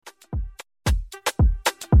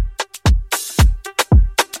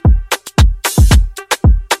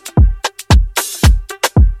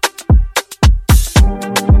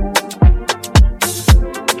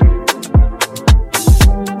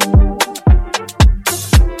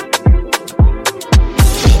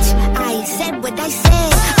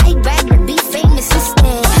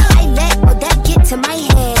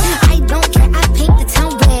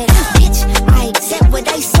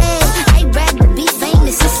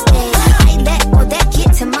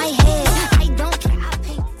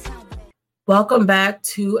Welcome back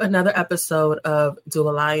to another episode of Dual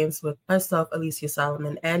Alliance with myself, Alicia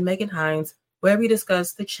Solomon, and Megan Hines, where we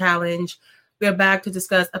discuss the challenge. We are back to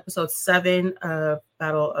discuss episode 7 of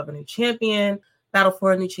Battle of a New Champion, Battle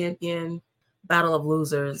for a New Champion, Battle of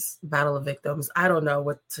Losers, Battle of Victims. I don't know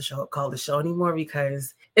what to call the show anymore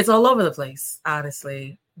because it's all over the place,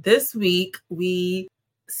 honestly. This week, we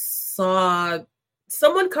saw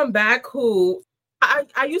someone come back who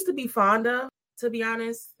I used to be fond of, to be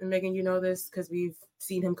honest. And Megan, you know this because we've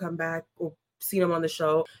seen him come back or seen him on the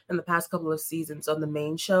show in the past couple of seasons on the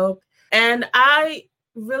main show. And I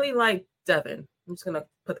really like Devin. I'm just going to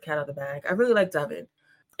put the cat out of the bag. I really like Devin.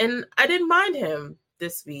 And I didn't mind him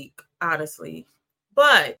this week, honestly.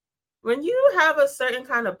 But when you have a certain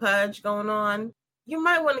kind of pudge going on, you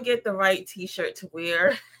might want to get the right t-shirt to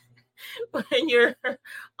wear when you're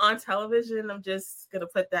on television. I'm just going to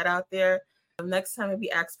put that out there. Next time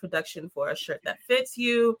we ask production for a shirt that fits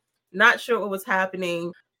you. Not sure what was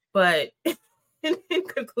happening, but in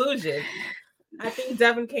conclusion, I think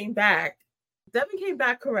Devin came back. Devin came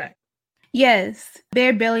back correct. Yes,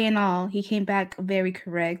 bare belly and all, he came back very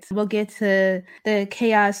correct. We'll get to the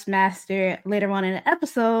Chaos Master later on in the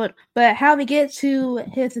episode, but how we get to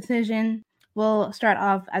his decision, we'll start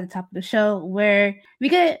off at the top of the show where we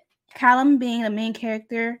get Callum being the main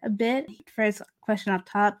character a bit. First question up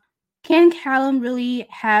top. Can Callum really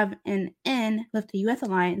have an in with the U.S.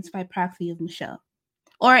 alliance by proxy of Michelle?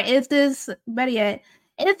 Or is this, better yet,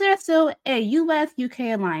 is there still a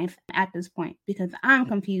U.S.-UK alliance at this point? Because I'm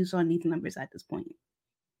confused on these numbers at this point.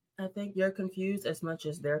 I think you're confused as much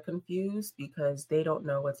as they're confused because they don't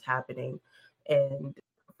know what's happening. And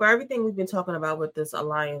for everything we've been talking about with this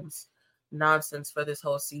alliance nonsense for this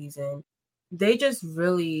whole season, they just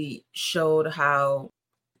really showed how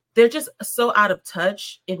they're just so out of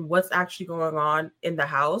touch in what's actually going on in the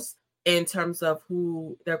house in terms of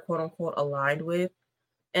who they're quote unquote aligned with.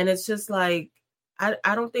 And it's just like, I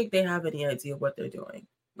don't think they have any idea what they're doing.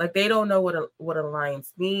 Like, they don't know what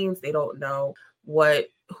alliance means. They don't know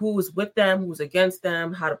who's with them, who's against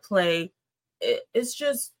them, how to play.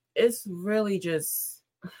 It's really just,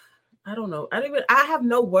 I don't know. I have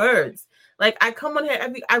no words. Like, I come on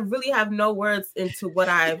here, I really have no words into what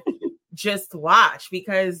I've just watched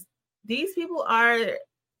because these people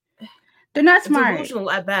they're not smart.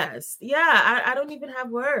 Delusional at best. Yeah, I don't even have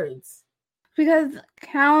words. Because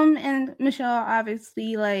Callum and Michelle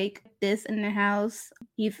obviously like this in the house.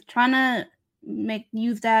 He's trying to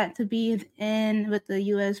use that to be in with the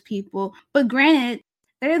U.S. people. But granted,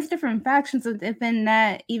 there's different factions within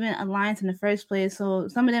that even alliance in the first place. So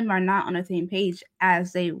some of them are not on the same page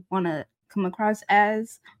as they want to come across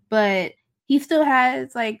as. But he still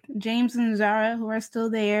has like James and Zara who are still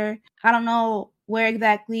there. I don't know where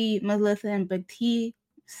exactly Melissa and Big T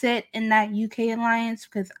sit in that UK alliance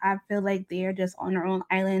because I feel like they're just on their own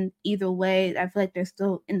island either way. I feel like they're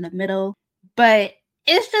still in the middle, but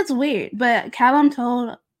it's just weird. But Callum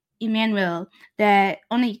told Emmanuel that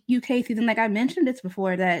on the UK season, like I mentioned this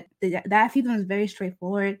before, that that season was very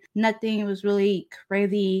straightforward. Nothing was really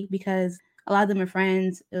crazy because a lot of them are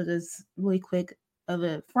friends. It was just really quick of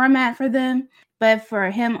a format for them. But for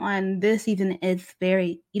him on this season, it's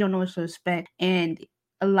very, you don't know what to expect. And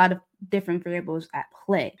a lot of different variables at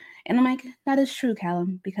play. And I'm like, that is true,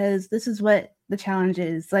 Callum, because this is what the challenge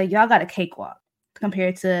is. Like, y'all got a cakewalk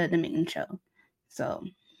compared to the main show. So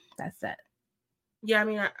that's that. Yeah, I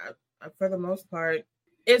mean, I, for the most part,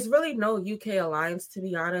 it's really no UK alliance, to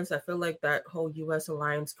be honest. I feel like that whole US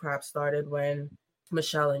alliance crap started when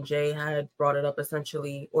Michelle and Jay had brought it up,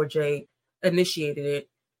 essentially, or Jay initiated it.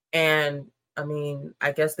 And I mean,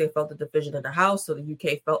 I guess they felt the division in the house, so the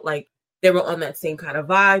UK felt like they were on that same kind of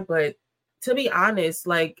vibe. But to be honest,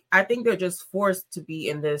 like, I think they're just forced to be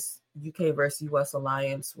in this UK versus US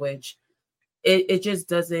alliance, which it just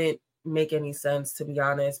doesn't make any sense, to be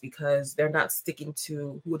honest, because they're not sticking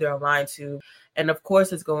to who they're aligned to. And of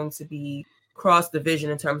course, it's going to be cross division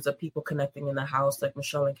in terms of people connecting in the house, like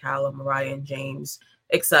Michelle and Callum, Mariah and James,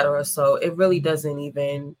 etc. So it really doesn't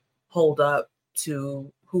even hold up to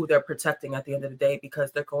who they're protecting at the end of the day, because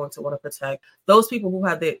they're going to want to protect those people who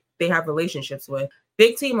they have relationships with.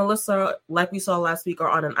 Big T, Melissa, like we saw last week, are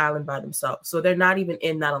on an island by themselves. So they're not even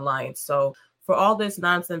in that alliance. So for all this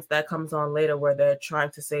nonsense that comes on later where they're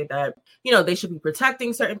trying to say that, you know, they should be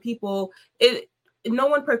protecting certain people, no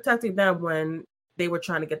one protected them when they were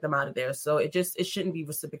trying to get them out of there. So it shouldn't be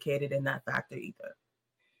reciprocated in that factor either.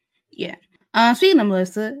 Yeah. Speaking of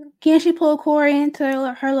Melissa, can she pull Corey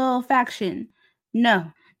into her little faction?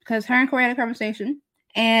 No, because her and Corey had a conversation,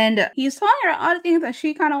 and he's telling her all the things that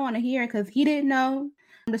she kind of want to hear because he didn't know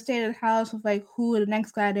the state of the house of like who the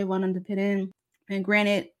next guy they wanted to put in. And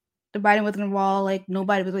granted, the writing was on the wall. Like,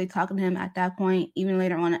 nobody was really talking to him at that point. Even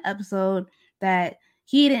later on in the episode, that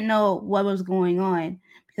he didn't know what was going on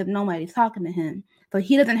because nobody's talking to him. So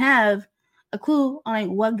he doesn't have a clue on like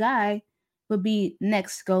what guy would be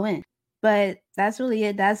next to go in. But that's really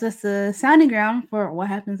it. That's just the sounding ground for what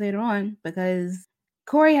happens later on, because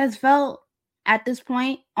Corey has felt at this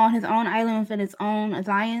point on his own island within his own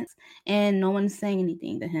alliance, and no one's saying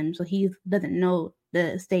anything to him, so he doesn't know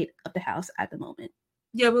the state of the house at the moment.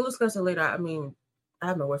 Yeah, we'll discuss it later. I mean, I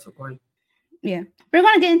have no words for Corey. Yeah. We're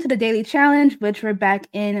going to get into the daily challenge, which we're back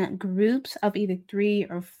in groups of either 3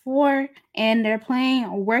 or 4, and they're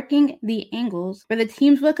playing Working the Angles, where the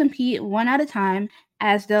teams will compete one at a time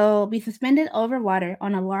as they'll be suspended over water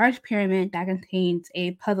on a large pyramid that contains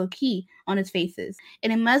a puzzle key on its faces.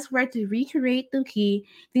 And it must work to recreate the key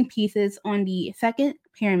in pieces on the second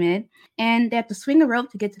pyramid, and they have to swing a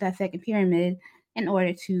rope to get to that second pyramid in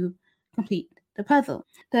order to complete the puzzle.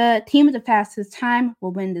 The team with the fastest time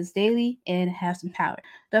will win this daily and have some power.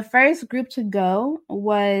 The first group to go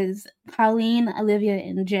was Colleen, Olivia,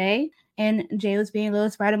 and Jay. And Jay was being a little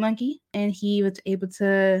spider monkey, and he was able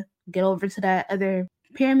to get over to that other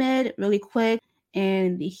pyramid really quick,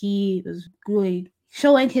 and he was really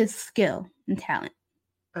showing his skill and talent.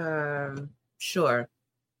 Sure.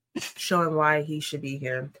 Showing why he should be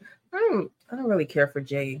here. I don't really care for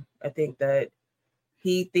Jay. I think that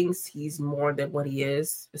he thinks he's more than what he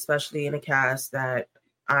is, especially in a cast that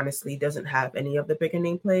honestly doesn't have any of the bigger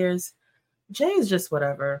name players. Jay is just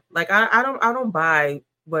whatever. Like I don't buy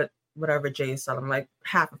whatever Jay is selling. Like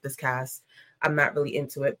half of this cast, I'm not really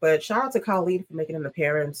into it. But shout out to Colleen for making an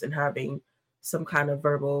appearance and having some kind of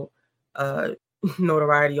verbal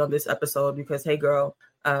notoriety on this episode, because hey girl,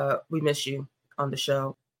 we miss you on the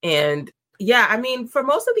show. And yeah, I mean, for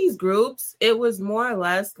most of these groups, it was more or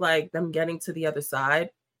less like them getting to the other side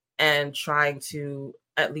and trying to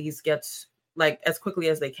at least get like as quickly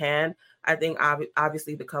as they can. I think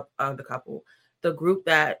obviously the group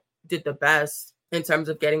that did the best in terms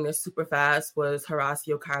of getting this super fast was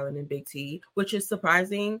Horacio, Kylan, and Big T, which is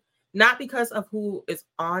surprising, not because of who is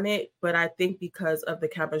on it, but I think because of the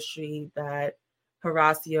chemistry that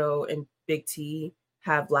Horacio and Big T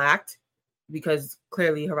have lacked. Because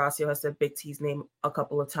clearly Horacio has said Big T's name a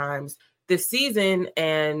couple of times this season.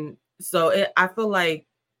 And so I feel like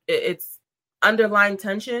it's underlying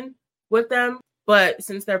tension with them. But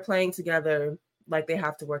since they're playing together, like they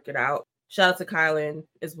have to work it out. Shout out to Kylan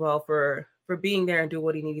as well for being there and do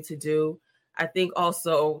what he needed to do. I think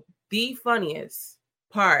also the funniest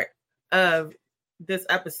part of this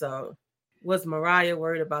episode was Mariah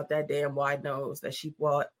worried about that damn wide nose that she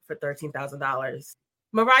bought for $13,000.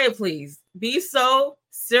 Mariah, please be so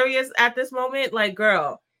serious at this moment. Like,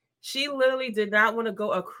 girl, she literally did not want to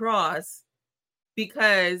go across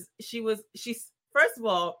because she first of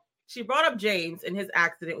all, she brought up James and his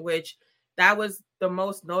accident, which that was the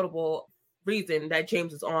most notable reason that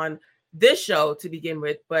James was on this show to begin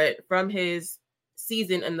with. But from his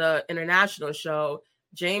season in the international show,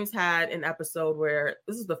 James had an episode where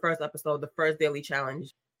this is the first episode, the first daily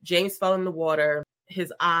challenge. James fell in the water.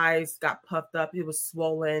 His eyes got puffed up. He was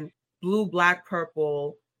swollen, blue, black,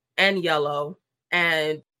 purple, and yellow.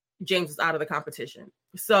 And James was out of the competition.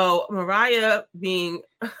 So Mariah, being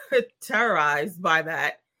terrorized by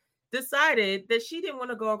that, decided that she didn't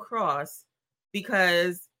want to go across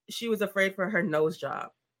because she was afraid for her nose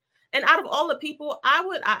job. And out of all the people,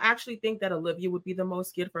 I actually think that Olivia would be the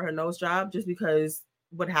most scared for her nose job, just because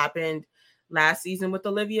what happened last season with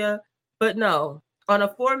Olivia. But no, on a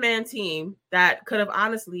 4-man team that could have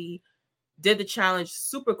honestly did the challenge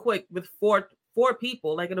super quick with four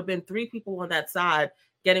people, like it would have been 3 people on that side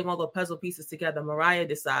getting all the puzzle pieces together. Mariah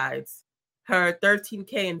decides her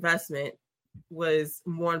 $13,000 investment was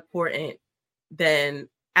more important than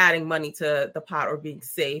adding money to the pot or being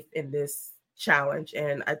safe in this challenge.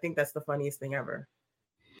 And I think that's the funniest thing ever.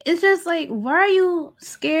 It's just like, why are you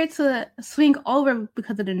scared to swing over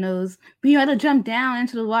because of the nose? But you had to jump down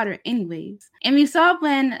into the water anyways. And we saw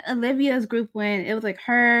when Olivia's group went, it was like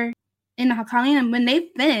her and Colleen, and when they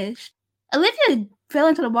finished, Olivia fell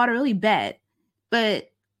into the water really bad. But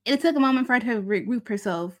it took a moment for her to regroup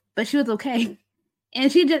herself. But she was okay.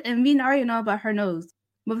 And we already know about her nose.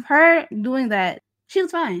 With her doing that, she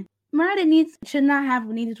was fine. Mariah should not have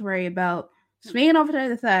needed to worry about swinging over to the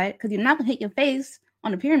other side, because you're not going to hit your face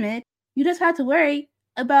on the pyramid. You just had to worry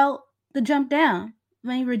about the jump down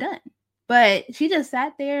when you were done. But she just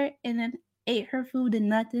sat there and then ate her food and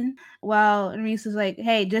nothing, while Reese was like,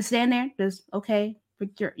 hey, just stand there. Just, okay,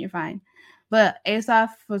 you're fine. But Aesop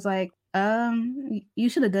was like, you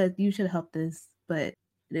should have helped this, but it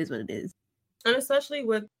is what it is. And especially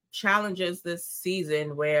with challenges this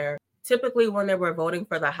season where typically when they were voting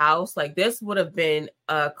for the House, like this would have been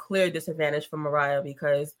a clear disadvantage for Mariah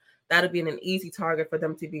because that would be an easy target for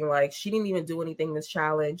them to be like, she didn't even do anything in this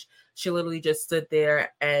challenge. She literally just stood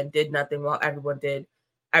there and did nothing while everyone did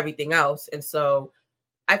everything else. And so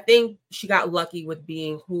I think she got lucky with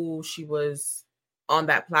being who she was on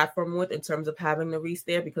that platform with in terms of having Nerese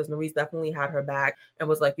there, because Nerese definitely had her back and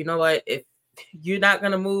was like, you know what, if you're not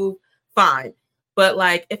going to move, fine. But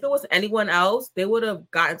like, if it was anyone else, they would have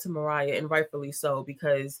gotten to Mariah, and rightfully so,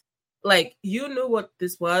 because like you knew what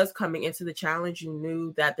this was coming into the challenge. You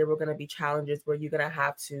knew that there were going to be challenges where you're going to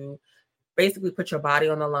have to basically put your body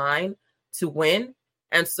on the line to win.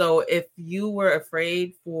 And so if you were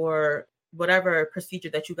afraid for whatever procedure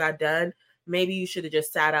that you got done, maybe you should have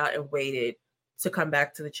just sat out and waited to come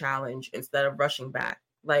back to the challenge instead of rushing back.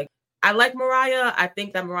 Like, I like Mariah. I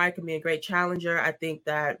think that Mariah can be a great challenger. I think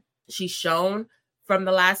that she's shown from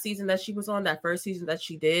the last season that she was on, that first season that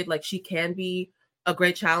she did, like she can be a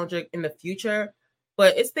great challenger in the future.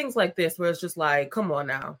 But it's things like this where it's just like, come on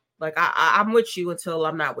now. Like, I'm with you until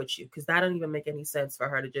I'm not with you, because that don't even make any sense for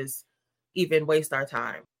her to just even waste our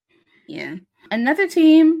time. Yeah. Another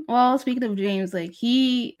team, well, speaking of James, like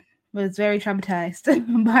he was very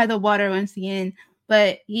traumatized by the water once again,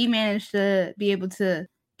 but he managed to be able to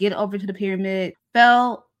get over to the pyramid,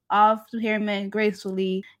 fell off the pyramid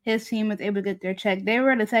gracefully. His team was able to get their check. They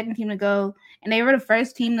were the second team to go, and they were the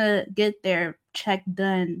first team to get their check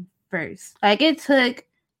done first. Like, it took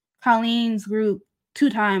Colleen's group 2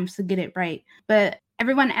 times to get it right, but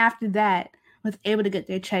everyone after that was able to get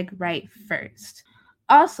their check right first.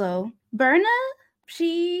 Also, Berna,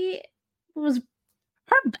 her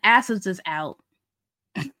ass was just out.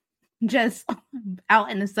 Just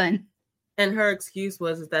out in the sun. And her excuse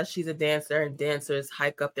was that she's a dancer and dancers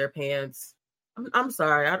hike up their pants. I'm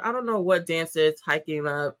sorry. I don't know what dancers hiking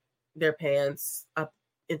up their pants up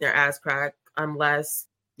in their ass crack unless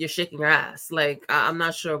you're shaking your ass. Like, I'm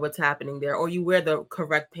not sure what's happening there. Or you wear the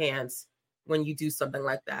correct pants when you do something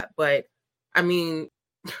like that. But, I mean,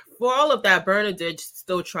 for all of that, Berna did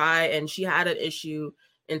still try, and she had an issue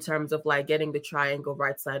in terms of like getting the triangle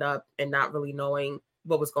right side up and not really knowing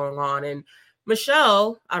what was going on. And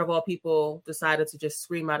Michelle, out of all people, decided to just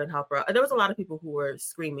scream out and help her. There was a lot of people who were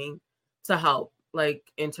screaming to help, like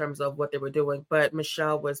in terms of what they were doing, but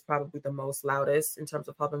Michelle was probably the most loudest in terms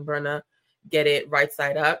of helping Berna get it right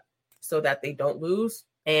side up so that they don't lose.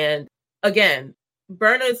 And again,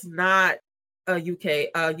 Berna's not a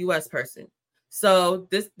US person. So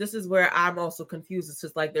this is where I'm also confused. It's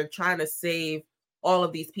just like they're trying to save all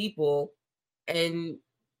of these people and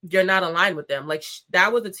you're not aligned with them. Like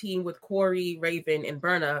that was a team with Corey, Raven, and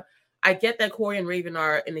Berna. I get that Corey and Raven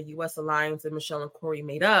are in the US alliance and Michelle and Corey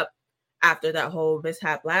made up after that whole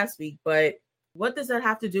mishap last week. But what does that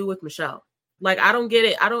have to do with Michelle? Like, I don't get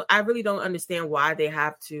it. I really don't understand why they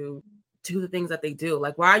have to do the things that they do.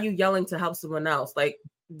 Like, why are you yelling to help someone else? Like,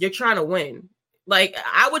 you're trying to win. Like,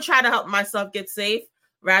 I would try to help myself get safe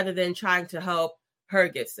rather than trying to help her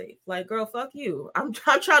get safe. Like, girl, fuck you. I'm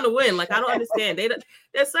trying to win. Like, I don't understand.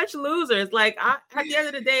 They're such losers. Like, at the end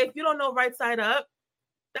of the day, if you don't know right side up,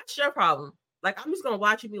 that's your problem. Like, I'm just gonna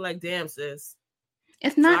watch you be like, damn, sis.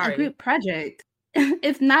 It's not a group project.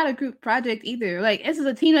 It's not a group project either. Like, this is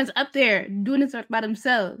a team that's up there doing this by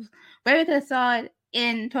themselves. Where we saw it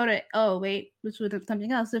in total. Oh wait, which was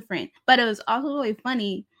something else different. But it was also really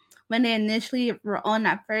funny when they initially were on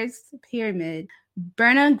that first pyramid.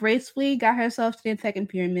 Berna gracefully got herself to the second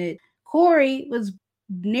pyramid. Corey was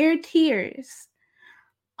near tears,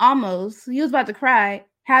 almost. He was about to cry,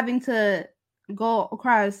 having to go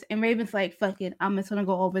across. And Raven's like, "Fuck it, I'm just gonna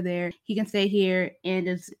go over there. He can stay here and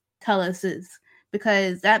just tell us this."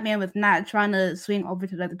 Because that man was not trying to swing over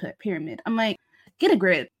to the other pyramid. I'm like, get a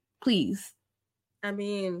grip, please. I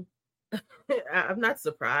mean, I'm not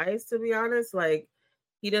surprised, to be honest. Like,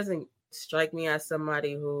 he doesn't strike me as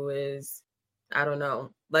somebody who is, I don't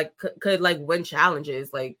know, like could like win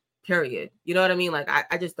challenges, like, period. You know what I mean? Like,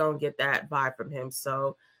 I just don't get that vibe from him.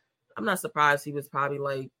 So I'm not surprised he was probably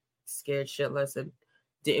like scared shitless and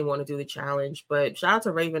didn't want to do the challenge. But shout out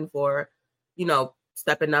to Raven for,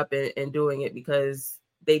 stepping up and doing it, because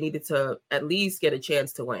they needed to at least get a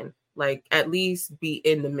chance to win, like at least be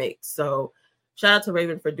in the mix. So shout out to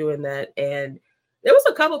Raven for doing that. And there was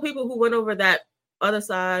a couple people who went over that other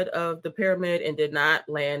side of the pyramid and did not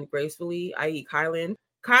land gracefully, i.e. Kylan.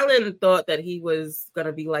 Kylan thought that he was going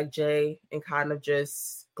to be like Jay and kind of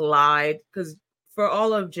just glide, because for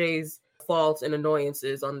all of Jay's faults and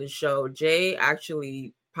annoyances on the show, Jay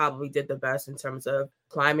actually probably did the best in terms of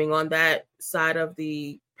climbing on that side of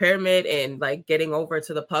the pyramid and like getting over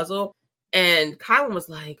to the puzzle. And Kylan was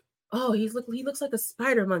like, oh, he looks like a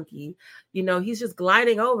spider monkey. He's just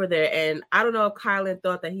gliding over there. And I don't know if Kylan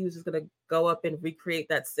thought that he was just going to go up and recreate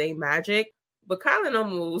that same magic. But Kylan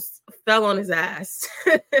almost fell on his ass,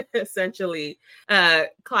 essentially,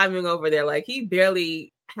 climbing over there. Like, he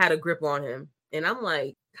barely had a grip on him. And I'm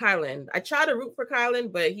like, Kylan, I try to root for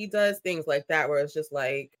Kylan, but he does things like that where it's just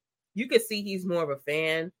like, you could see he's more of a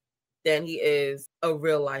fan than he is a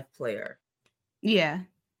real life player. Yeah.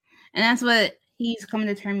 And that's what he's coming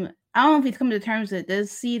to terms with. I don't know if he's coming to terms with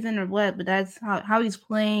this season or what, but that's how he's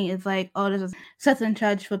playing. It's like, oh, this is such and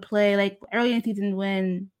such for play. Like early in the season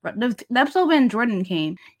when the episode when Jordan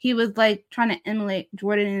came, he was like trying to emulate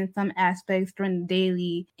Jordan in some aspects during the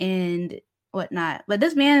daily and whatnot. But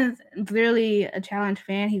this man is literally a challenge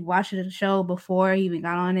fan. He watched the show before he even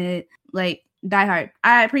got on it. Like, diehard.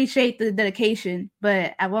 I appreciate the dedication,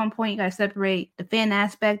 but at one point you gotta separate the fan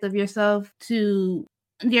aspect of yourself to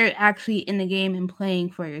you're actually in the game and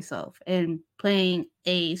playing for yourself and playing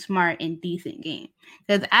a smart and decent game.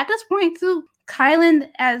 Because at this point too, Kylan,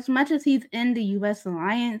 as much as he's in the US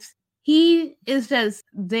Alliance, he is just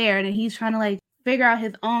there and he's trying to like figure out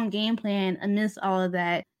his own game plan amidst all of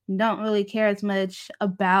that. Don't really care as much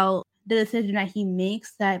about the decision that he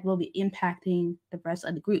makes that will be impacting the rest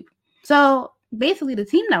of the group. So basically the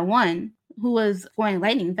team that won, who was going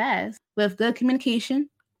lightning fast with good communication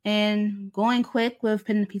and going quick with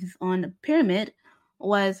putting the pieces on the pyramid,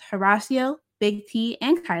 was Horacio, Big T,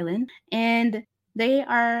 and Kylan. And they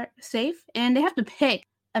are safe and they have to pick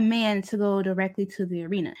a man to go directly to the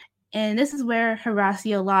arena. And this is where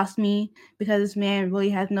Horacio lost me because this man really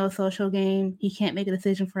has no social game. He can't make a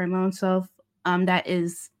decision for his own self. That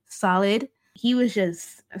is solid. He was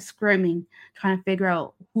just squirming, trying to figure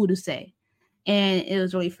out who to say. And it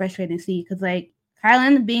was really frustrating to see because, like,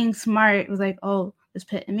 Kylan being smart was like, oh, let's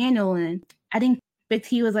put Emmanuel in. I think Big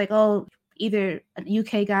T was like, oh, either a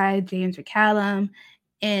UK guy, James or Callum,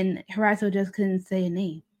 and Horacio just couldn't say a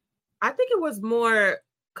name. I think it was more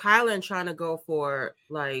Kylan trying to go for,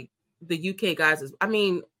 like, the UK guys. I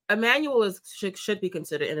mean, Emmanuel should be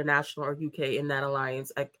considered international or UK in that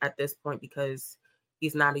alliance at this point because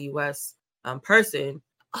he's not a US person.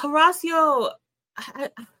 Horacio, I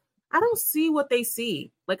don't see what they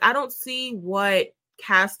see. Like, I don't see what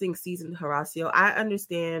casting sees in Horacio. I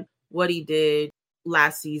understand what he did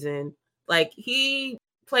last season. Like, he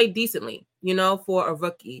played decently, for a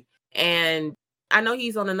rookie. And I know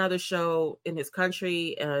he's on another show in his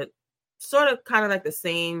country, sort of kind of like the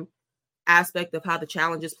same aspect of how the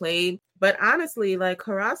challenge is played. But honestly, like,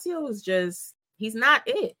 Horacio is just, he's not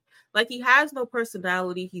it. Like, he has no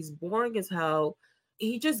personality. He's boring as hell.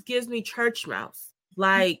 He just gives me church mouse,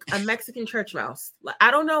 like a Mexican church mouse. Like, I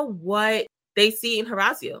don't know what they see in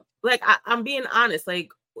Horacio. Like, I'm being honest.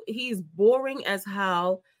 Like, he's boring as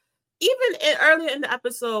hell. Even earlier in the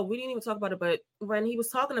episode, we didn't even talk about it, but when he was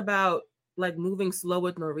talking about like moving slow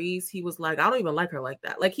with Maurice, he was like, I don't even like her like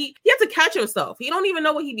that. Like, he had to catch himself. He don't even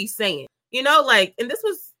know what he be saying, like, and this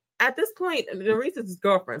was at this point, Maurice is his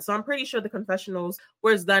girlfriend. So I'm pretty sure the confessionals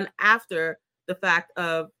was done after the fact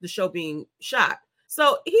of the show being shot.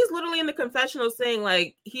 So he's literally in the confessional saying,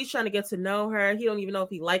 like, he's trying to get to know her. He don't even know if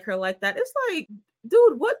he like her like that. It's like,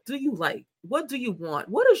 dude, what do you like? What do you want?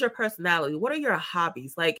 What is your personality? What are your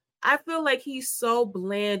hobbies? Like, I feel like he's so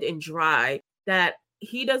bland and dry that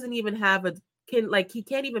he doesn't even he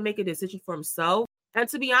can't even make a decision for himself. And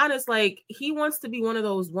to be honest, like, he wants to be one of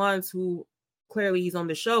those ones who clearly he's on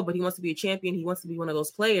the show, but he wants to be a champion. He wants to be one of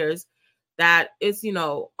those players that is,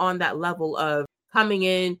 on that level of coming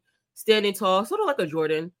in, standing tall, sort of like a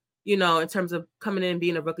Jordan, in terms of coming in,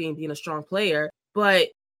 being a rookie and being a strong player. But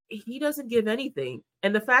he doesn't give anything.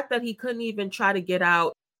 And the fact that he couldn't even try to get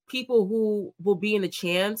out people who will be in the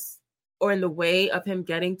chance or in the way of him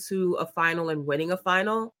getting to a final and winning a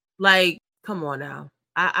final, like, come on now.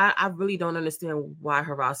 I really don't understand why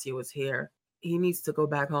Horacio is here. He needs to go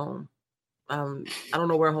back home. I don't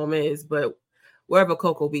know where home is, but wherever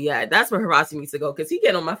Coco be at, that's where Horacio needs to go because he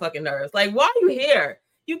get on my fucking nerves. Like, why are you here?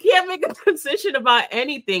 You can't make a decision about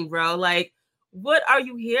anything, bro. Like, what are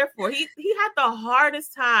you here for? He had the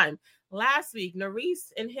hardest time last week.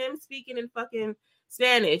 Nerys and him speaking in fucking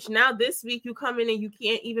Spanish. Now this week you come in and you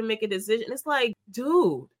can't even make a decision. It's like,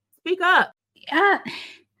 dude, speak up. Yeah.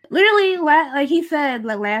 Literally, like he said,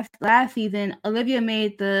 like last season, Olivia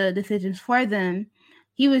made the decisions for them.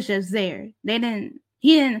 He was just there. He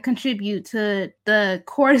didn't contribute to the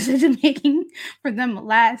core decision making for them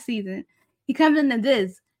last season. He comes into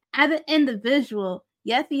this as an individual.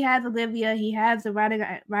 Yes, he has Olivia. He has the ride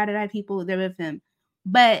or die people there with him.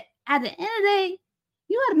 But at the end of the day,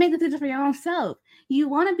 you got to make the decision for your own self. You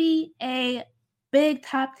want to be a big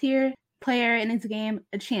top tier player in this game,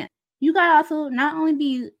 a champ. You gotta also not only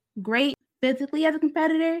be great physically as a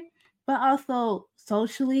competitor, but also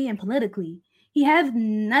socially and politically. He has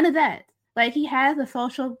none of that. Like, he has a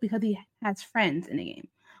social because he has friends in the game.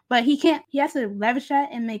 But he can't, he has to leverage that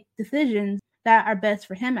and make decisions that are best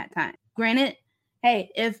for him at times. Granted, hey,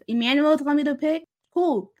 if Emmanuel is going to be the pick,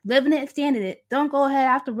 cool, live in it, stand in it. Don't go ahead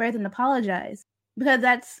afterwards and apologize. Because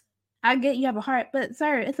that's, I get you have a heart, but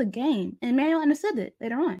sir, it's a game. And Emmanuel understood it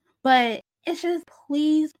later on. But it's just,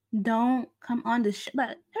 please don't come on the show.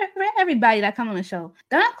 But for everybody that come on the show,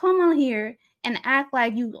 don't come on here and act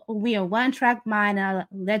like we are one track mind and I'll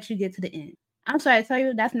let you get to the end. I'm sorry to tell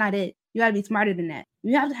you, that's not it. You gotta be smarter than that.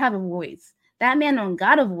 You have to have a voice. That man don't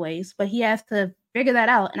got a voice, but he has to figure that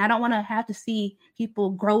out. And I don't want to have to see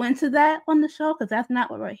people grow into that on the show, because that's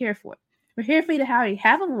not what we're here for. We're here for you to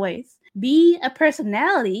have a voice, be a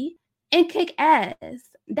personality, and kick ass.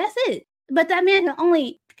 That's it. But that man can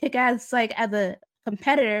only kick ass like as a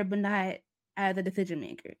competitor, but not as a decision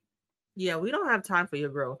maker. Yeah, we don't have time for your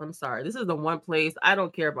growth. I'm sorry. This is the one place I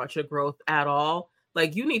don't care about your growth at all.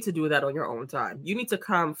 Like, you need to do that on your own time. You need to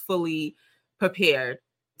come fully prepared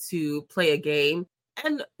to play a game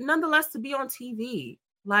and nonetheless to be on TV.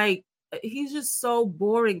 Like, he's just so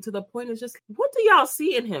boring to the point. It's just, what do y'all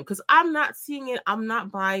see in him? Because I'm not seeing it. I'm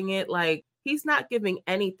not buying it. Like, he's not giving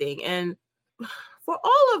anything. And for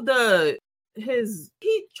all of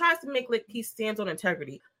he tries to make like he stands on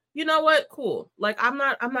integrity. You know what? Cool. Like, I'm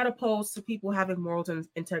not opposed to people having morals and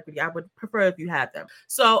integrity. I would prefer if you had them.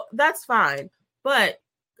 So that's fine. But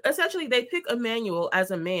essentially, they pick Emmanuel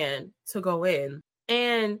as a man to go in,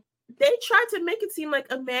 and they tried to make it seem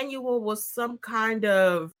like Emmanuel was some kind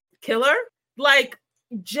of killer. Like,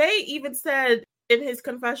 Jay even said in his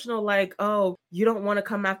confessional, like, "Oh, you don't want to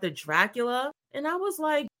come after Dracula," and I was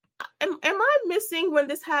like, "Am I missing when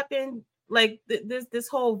this happened?" Like, this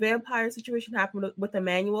whole vampire situation happened with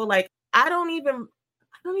Emmanuel. Like, I don't even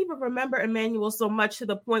remember Emmanuel so much to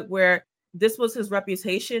the point where this was his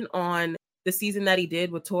reputation on the season that he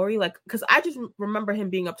did with Tori. Like, because I just remember him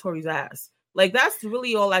being up Tori's ass. Like, that's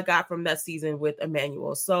really all I got from that season with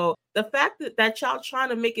Emmanuel. So the fact that y'all trying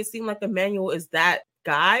to make it seem like Emmanuel is that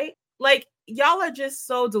guy, like, y'all are just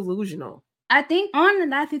so delusional. I think on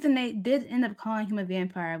that season they did end up calling him a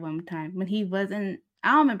vampire one time when he wasn't.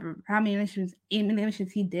 I don't remember how many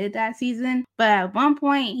emissions he did that season, but at one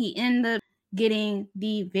point he ended up getting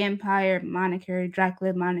the vampire moniker,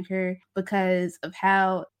 Dracula moniker, because of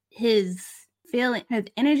how his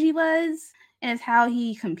energy was, and it's how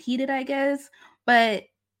he competed, I guess. But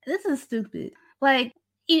this is stupid. Like,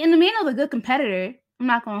 and the man was a good competitor. I'm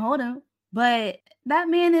not gonna hold him, but that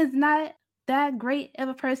man is not that great of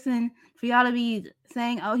a person for y'all to be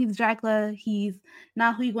saying, "Oh, he's Dracula. He's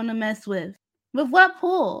not who you want to mess with." With what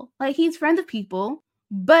pull? Like, he's friends with people,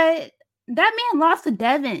 but that man lost to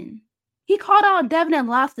Devin. He called out Devin and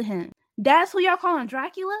lost to him. That's who y'all calling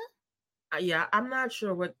Dracula? Yeah, I'm not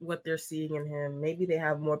sure what they're seeing in him. Maybe they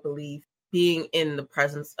have more belief being in the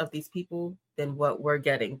presence of these people than what we're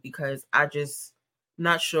getting, because I just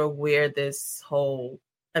not sure where this whole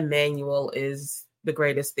Emmanuel is the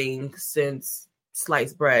greatest thing since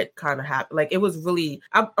sliced bread kind of happened. Like, it was really,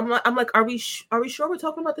 I'm like, are we sure we're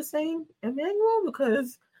talking about the same Emmanuel?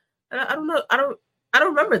 Because I don't know. I don't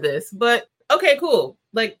remember this, but okay, cool.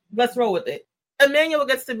 Like, let's roll with it. Emmanuel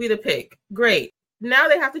gets to be the pick. Great. Now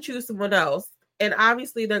they have to choose someone else. And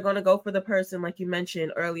obviously they're going to go for the person, like you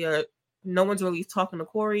mentioned earlier. No one's really talking to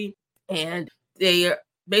Corey. And they're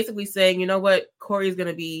basically saying, you know what? Corey is going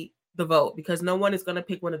to be the vote, because no one is going to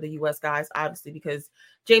pick one of the U.S. guys, obviously, because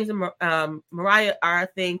James and Mariah are a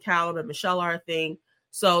thing. Callum and Michelle are a thing.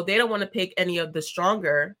 So they don't want to pick any of the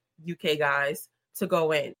stronger UK guys to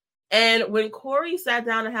go in. And when Corey sat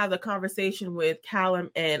down to have the conversation with Callum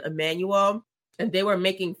and Emmanuel, and they were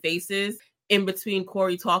making faces in between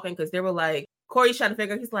Corey talking, because they were like, Corey's trying to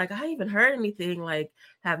figure, he's like, I haven't even heard anything. Like,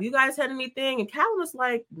 have you guys heard anything? And Callum was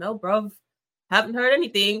like, no, bro, haven't heard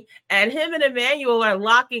anything. And him and Emmanuel are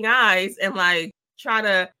locking eyes and like trying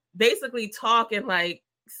to basically talk in like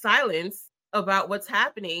silence about what's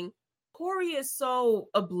happening. Corey is so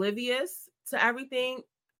oblivious to everything.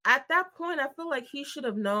 At that point, I feel like he should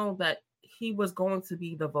have known that he was going to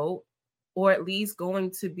be the vote, or at least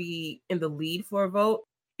going to be in the lead for a vote,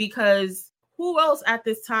 because who else at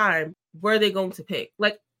this time were they going to pick?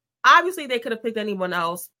 Like, obviously they could have picked anyone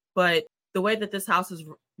else, but the way that this house is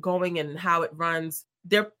going and how it runs,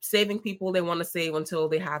 they're saving people they want to save until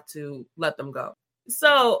they have to let them go.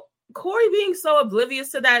 So Corey being so oblivious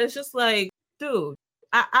to that, it's just like, dude,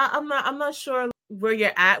 I'm not sure where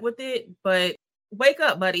you're at with it, but wake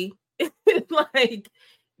up, buddy. Like,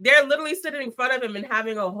 they're literally sitting in front of him and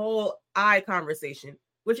having a whole eye conversation.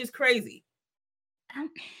 which is crazy.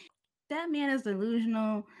 That man is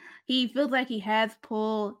delusional. He feels like he has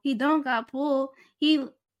pull. He don't got pull. He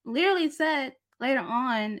literally said later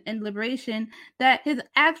on in Liberation that his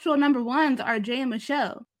actual number ones are Jay and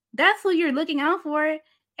Michelle. That's who you're looking out for.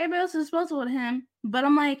 Everybody else is disposable to him. But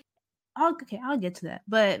I'm like, I'll get to that.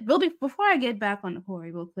 But before I get back on the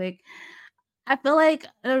Corey real quick, I feel like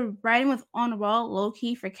the writing was on the wall low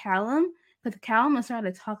key for Callum, because Callum was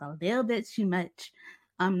starting to talk a little bit too much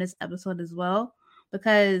this episode as well.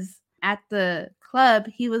 Because at the club,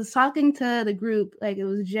 he was talking to the group, like it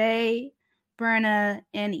was Jay, Berna,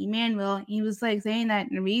 and Emmanuel. He was like saying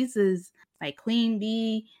that Nerese is like queen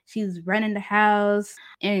bee, she's running the house,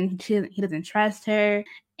 and he doesn't trust her.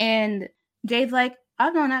 And Jay's like,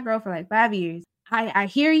 I've known that girl for like 5 years. I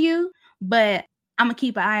hear you, but I'm gonna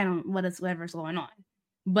keep an eye on whatever's going on.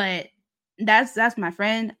 But that's my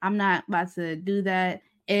friend. I'm not about to do that.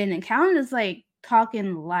 And Callan is like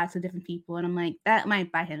talking lots of different people, and I'm like, that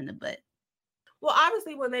might bite him in the butt. Well,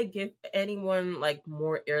 obviously, when they give anyone like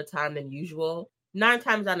more airtime than usual, 9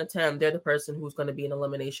 times out of 10, they're the person who's going to be in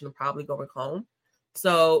elimination and probably going home.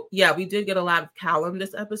 So yeah, we did get a lot of Callum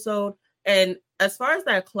this episode. And as far as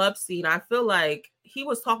that club scene, I feel like he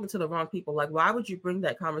was talking to the wrong people. Like, why would you bring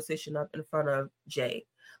that conversation up in front of Jay?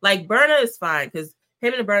 Like, Berna is fine because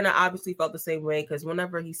him and Berna obviously felt the same way, because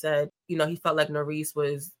whenever he said, you know, he felt like Nerese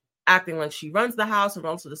was acting like she runs the house and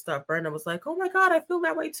runs to the stuff, Berna was like, oh my God, I feel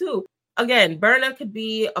that way too. Again, Berna could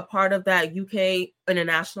be a part of that UK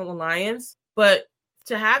International Alliance, but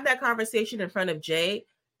to have that conversation in front of Jay,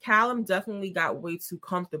 Callum definitely got way too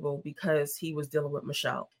comfortable because he was dealing with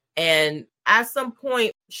Michelle. And at some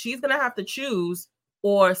point, she's going to have to choose,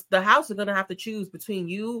 or the house is going to have to choose between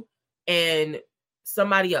you and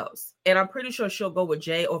somebody else. And I'm pretty sure she'll go with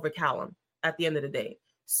Jay over Callum at the end of the day.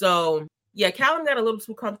 So, yeah, Callum got a little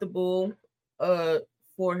too comfortable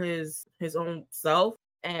for his own self.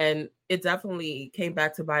 And it definitely came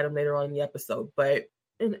back to bite him later on in the episode. But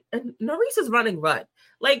and Nerese is running run.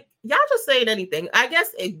 Like, y'all just saying anything. I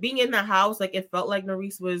guess being in the house, like, it felt like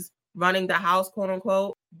Nerese was running the house, quote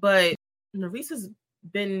unquote. But Nerese has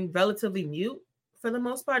been relatively mute for the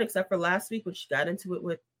most part, except for last week when she got into it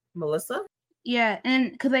with Melissa. Yeah,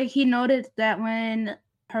 and because like he noted that when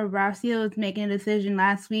Horacio was making a decision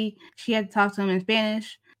last week, she had to talk to him in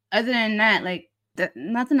Spanish. Other than that, like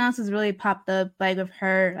nothing else has really popped up, like of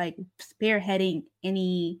her like spearheading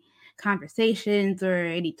any conversations or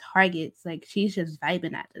any targets. Like she's just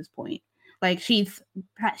vibing at this point. Like she's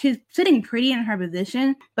sitting pretty in her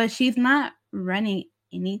position, but she's not running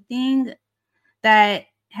anything that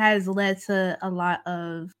has led to a lot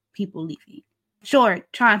of people leaving. Sure,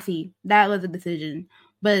 Chauncey, that was a decision,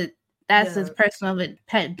 but that's just personal with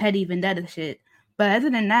petty vendetta shit. But other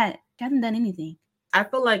than that, she hasn't done anything. I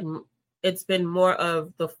feel like it's been more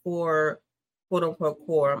of the 4 quote unquote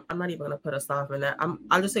core. I'm not even gonna put a stop in that.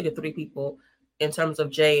 I'll just say the 3 people in terms of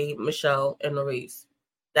Jay, Michelle, and Nerese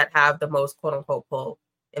that have the most quote unquote pull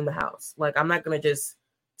in the house. Like, I'm not gonna just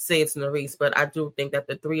say it's Nerese, but I do think that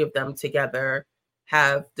the 3 of them together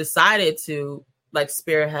have decided to like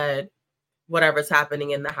spearhead whatever's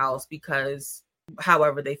happening in the house, because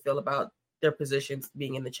however they feel about their positions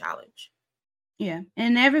being in the challenge. Yeah,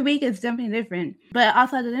 and every week it's definitely different. But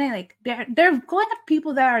also at the day, like they're going after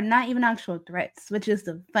people that are not even actual threats, which is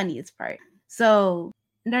the funniest part. So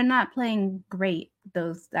they're not playing great,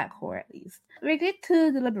 that core at least. We get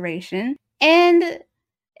to deliberation, and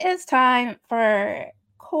it's time for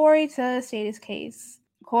Corey to state his case.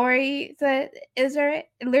 Corey said, is there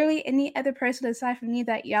literally any other person aside from me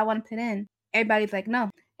that y'all want to put in? Everybody's like, no.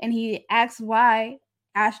 And he asks why.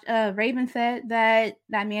 Raven said that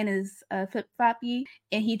man is flip-floppy,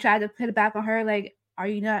 and he tried to put it back on her, like, are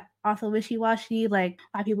you not also wishy-washy? Like,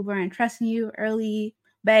 why people weren't trusting you early?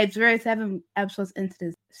 Babes, we're 7 episodes into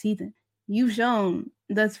this season. You've shown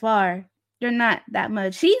thus far you're not that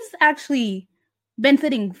much. She's actually been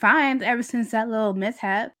sitting fine ever since that little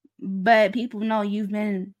mishap, but people know you've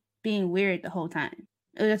been being weird the whole time.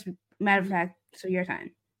 It was just a matter of fact, so your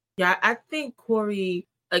time. Yeah, I think Corey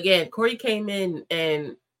came in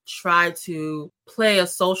and tried to play a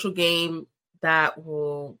social game that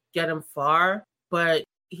will get him far, but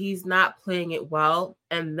he's not playing it well.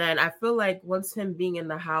 And then I feel like once him being in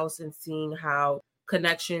the house and seeing how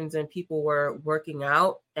connections and people were working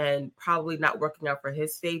out and probably not working out for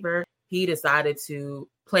his favor, he decided to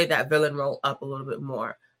play that villain role up a little bit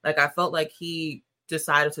more. Like, I felt like he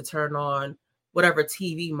decided to turn on whatever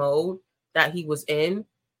TV mode that he was in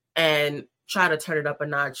and try to turn it up a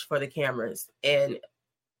notch for the cameras. And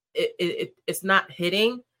it's not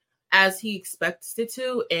hitting as he expects it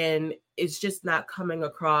to, and it's just not coming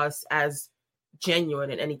across as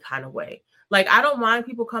genuine in any kind of way. Like, I don't mind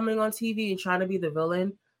people coming on TV and trying to be the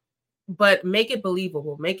villain, but make it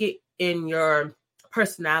believable. Make it in your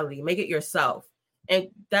personality. Make it yourself. And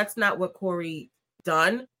that's not what Corey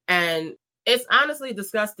done. And it's honestly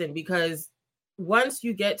disgusting because once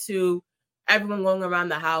you get to everyone going around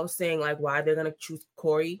the house saying like why they're going to choose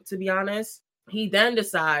Corey, to be honest, he then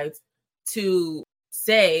decides to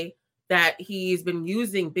say that he's been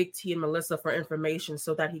using Big T and Melissa for information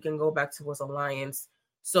so that he can go back to his alliance,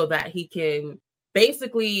 so that he can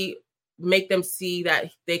basically make them see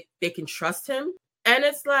that they can trust him. And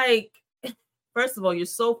it's like, first of all, you're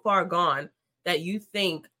so far gone that you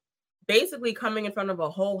think basically coming in front of a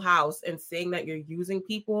whole house and saying that you're using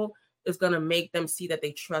people is going to make them see that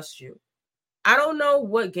they trust you. I don't know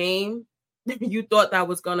what game you thought that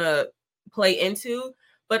was going to play into,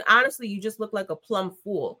 but honestly, you just look like a plumb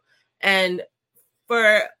fool. And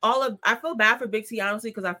I feel bad for Big T,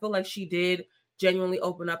 honestly, because I feel like she did genuinely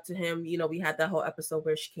open up to him. You know, we had that whole episode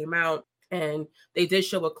where she came out and they did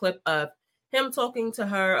show a clip of him talking to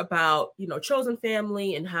her about, you know, chosen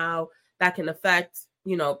family and how that can affect,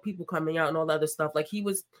 you know, people coming out and all that other stuff. Like, he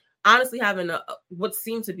was honestly having what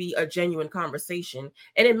seemed to be a genuine conversation,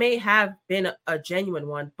 and it may have been a genuine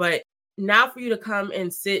one, but now for you to come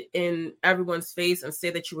and sit in everyone's face and say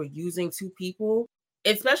that you were using two people,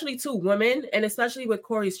 especially two women, and especially with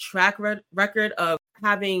Corey's track record of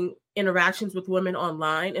having interactions with women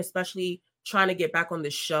online, especially trying to get back on the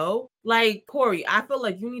show. Like, Corey, I feel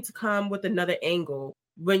like you need to come with another angle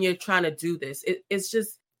when you're trying to do this.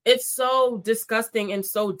 It's so disgusting and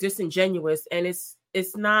so disingenuous, and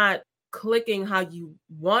it's not clicking how you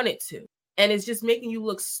want it to. And it's just making you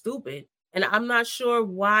look stupid. And I'm not sure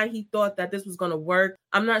why he thought that this was going to work.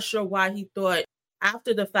 I'm not sure why he thought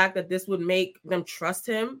after the fact that this would make them trust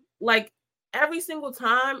him. Like, every single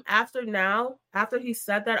time after he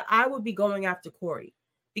said that, I would be going after Corey,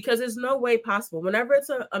 because there's no way possible. Whenever it's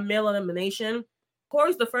a male elimination,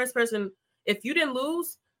 Corey's the first person. If you didn't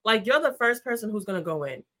lose, like, you're the first person who's going to go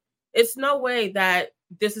in. It's no way that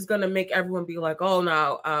this is going to make everyone be like, oh,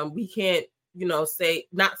 no, we can't, you know,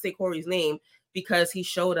 not say Corey's name because he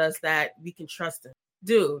showed us that we can trust him.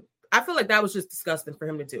 Dude, I feel like that was just disgusting for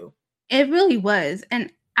him to do. It really was. And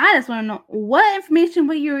I just want to know, what information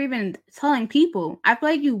were you even telling people? I feel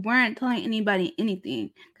like you weren't telling anybody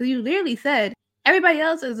anything, because you literally said everybody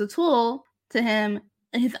else is a tool to him.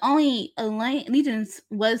 His only allegiance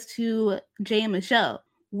was to Jay and Michelle.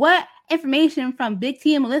 What information from Big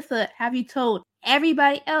T and Melissa have you told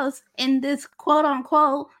everybody else in this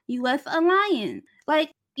quote-unquote U.S. alliance?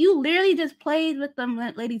 Like, you literally just played with them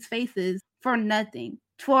ladies' faces for nothing,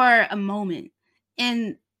 for a moment.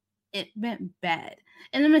 And it went bad.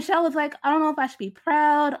 And then Michelle was like, I don't know if I should be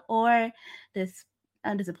proud or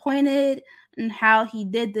disappointed in how he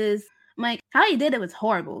did this. I'm like, how he did it was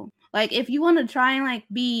horrible. Like, if you want to try and like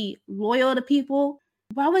be loyal to people,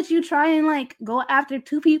 why would you try and like go after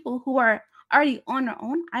two people who are already on their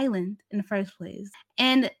own island in the first place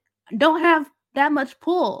and don't have that much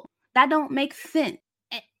pull? That don't make sense.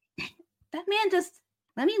 That man just,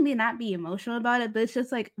 let me not be emotional about it, but it's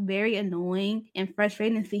just like very annoying and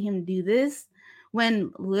frustrating to see him do this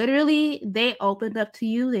when literally they opened up to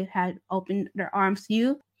you. They had opened their arms to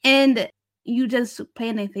you, and you just play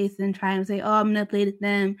in their face and try and say, oh, I manipulated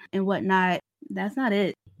them and whatnot. That's not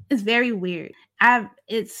it. It's very weird. I have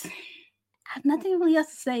nothing really else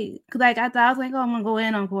to say. Cause like I thought, I was like, oh, I'm gonna go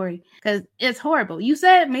in on Corey because it's horrible. You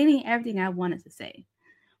said maybe everything I wanted to say,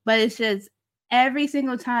 but it's just every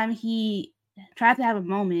single time he tries to have a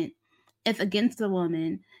moment, it's against a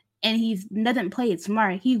woman, and he doesn't play it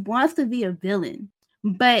smart. He wants to be a villain,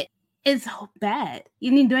 but it's bad.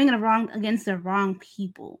 You're doing it wrong against the wrong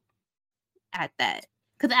people at that.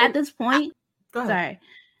 Because at this point,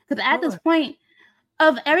 this point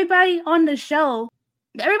of everybody on the show,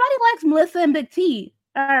 everybody likes Melissa and Big T,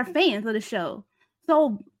 are fans of the show.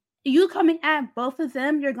 So you coming at both of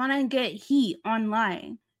them, you're gonna get heat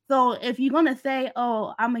online. So if you're gonna say,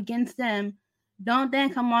 oh, I'm against them, don't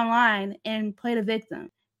then come online and play the victim.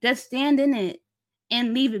 Just stand in it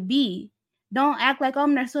and leave it be. Don't act like,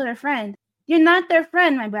 oh, they're still their friend. You're not their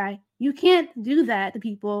friend, my guy. You can't do that to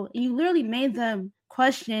people. And you literally made them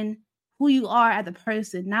question who you are as a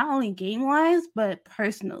person, not only game-wise, but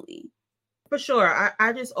personally. For sure.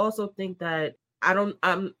 I just also think that I'm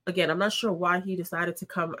not sure why he decided to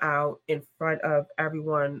come out in front of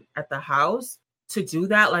everyone at the house to do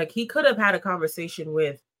that. Like, he could have had a conversation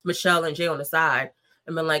with Michelle and Jay on the side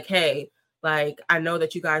and been like, hey, like, I know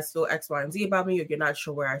that you guys feel X, Y, and Z about me, or you're not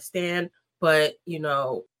sure where I stand, but, you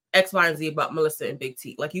know, X, Y, and Z about Melissa and Big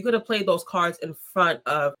T. Like, you could have played those cards in front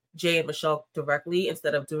of Jay and Michelle directly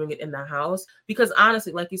instead of doing it in the house. Because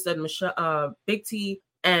honestly, like you said, Big T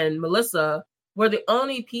and Melissa were the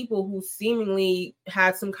only people who seemingly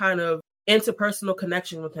had some kind of interpersonal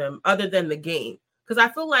connection with him other than the game. Because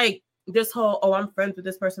I feel like this whole, oh, I'm friends with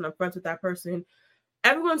this person, I'm friends with that person,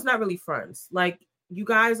 everyone's not really friends. Like, you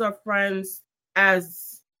guys are friends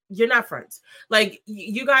as you're not friends. Like,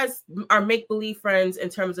 you guys are make-believe friends in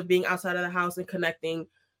terms of being outside of the house and connecting.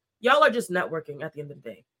 Y'all are just networking at the end of the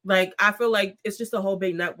day. Like, I feel like it's just a whole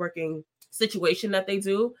big networking situation that they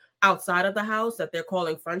do outside of the house that they're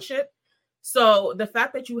calling friendship. So the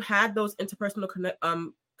fact that you had those interpersonal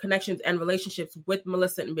connections and relationships with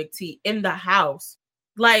Melissa and Big T in the house,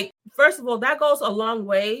 like, first of all, that goes a long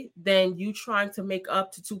way than you trying to make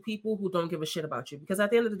up to two people who don't give a shit about you. Because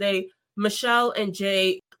at the end of the day, Michelle and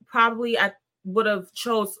Jay probably would have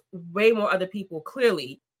chose way more other people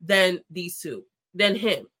clearly than these two, than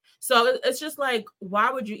him. So it's just like,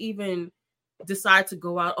 why would you even decide to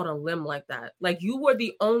go out on a limb like that? Like, you were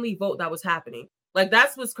the only vote that was happening. Like,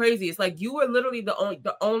 that's what's crazy. It's like you were literally the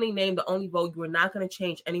only name, the only vote. You were not going to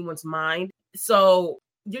change anyone's mind. So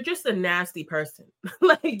you're just a nasty person.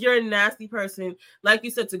 Like, you're a nasty person. Like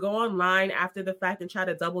you said, to go online after the fact and try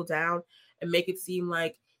to double down and make it seem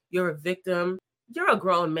like you're a victim. You're a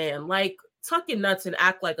grown man. Like, tuck your nuts and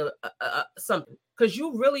act like a something, because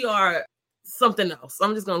you really are something else.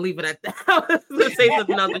 I'm just gonna leave it at that. I was gonna say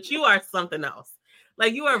something else, but you are something else.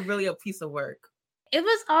 Like, you are really a piece of work. It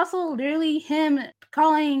was also literally him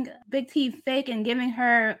calling Big T fake and giving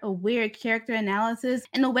her a weird character analysis.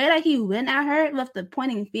 And the way that he went at her with the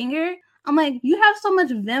pointing finger, I'm like, you have so much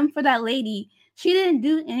vim for that lady. She didn't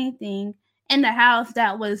do anything in the house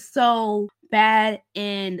that was so bad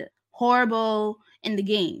and horrible in the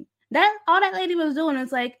game. That all that lady was doing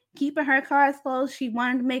is like keeping her cards close. She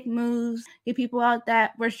wanted to make moves, get people out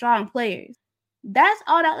that were strong players. That's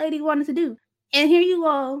all that lady wanted to do. And here you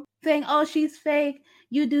go saying, oh, she's fake.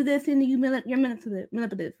 You do this and you're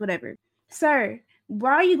manipulative, whatever. Sir,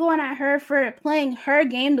 why are you going at her for playing her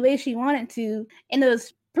game the way she wanted to? And it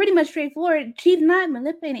was pretty much straightforward. She's not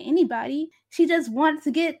manipulating anybody. She just wants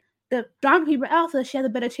to get the strong people out so she has a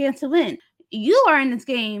better chance to win. You are in this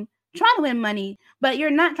game trying to win money, but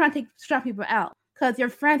you're not trying to take strong people out because your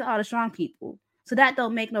friends are all the strong people. So that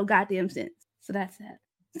don't make no goddamn sense. So that's that.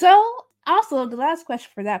 So also, the last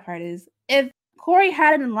question for that part is, if Corey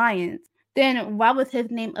had an alliance, then why was his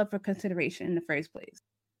name up for consideration in the first place?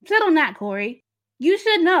 Sit on that, Corey. You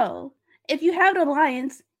should know. If you have an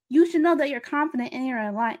alliance, you should know that you're confident in your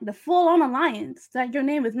alliance, the full-on alliance, that your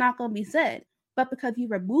name is not going to be said. But because you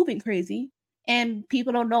were moving crazy and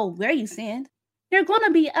people don't know where you stand, you're going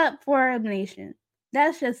to be up for elimination.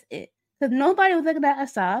 That's just it. Because nobody was looking at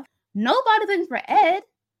Asaf. Nobody was looking for Ed.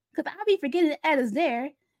 Because I'll be forgetting Ed is there.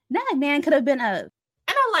 That man could have been up.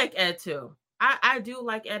 And I like Ed too. I do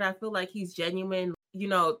like Ed. I feel like he's genuine. You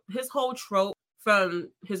know, his whole trope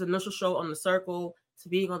from his initial show on the Circle to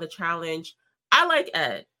being on the challenge. I like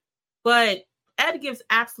Ed. But Ed gives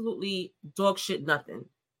absolutely dog shit nothing.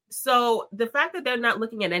 So the fact that they're not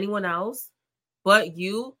looking at anyone else but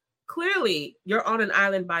you, clearly you're on an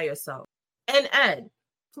island by yourself. And Ed,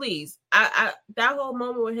 please, I that whole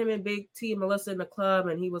moment with him and Big T and Melissa in the club,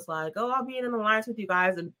 and he was like, oh, I'll be in an alliance with you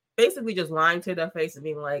guys, and basically just lying to their face and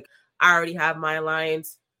being like, I already have my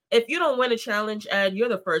alliance. If you don't win a challenge, Ed, you're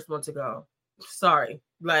the first one to go. Sorry.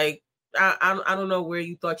 Like, I don't know where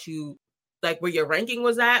you thought where your ranking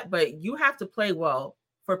was at, but you have to play well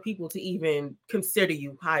for people to even consider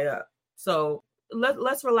you high up. So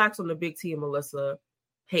let's relax on the Big T and Melissa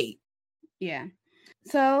hate. Yeah.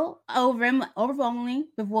 So overwhelmingly,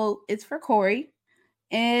 the vote is for Corey.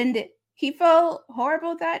 And he felt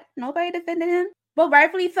horrible that nobody defended him. But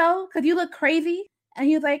rightfully so, because you look crazy. And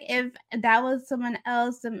he was like, if that was someone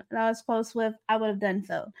else that I was close with, I would have done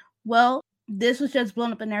so. Well, this was just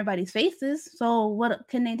blown up in everybody's faces. So what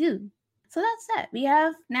can they do? So that's that. We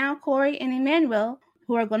have now Corey and Emmanuel,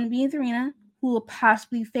 who are going to be in the arena, who will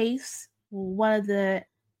possibly face one of the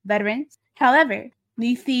veterans. However,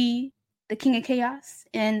 we see the King of Chaos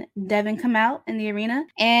and Devin come out in the arena,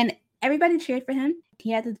 and everybody cheered for him.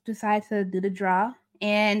 He had to decide to do the draw,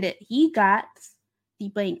 and he got the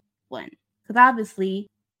blank one. Because obviously,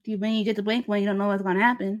 when you get the blank one, you don't know what's going to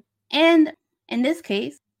happen. And in this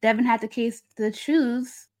case, Devin had to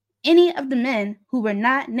choose any of the men who were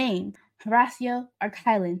not named Horacio or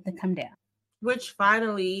Kylan to come down. Which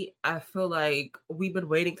finally, I feel like we've been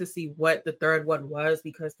waiting to see what the third one was,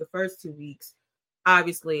 because the first 2 weeks,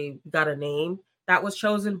 obviously, we got a name that was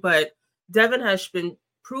chosen, but Devin has been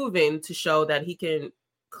proven to show that he can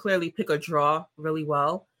clearly pick a draw really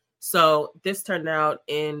well. So this turned out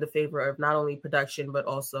in the favor of not only production, but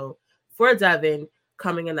also for Devin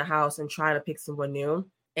coming in the house and trying to pick someone new.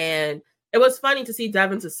 And it was funny to see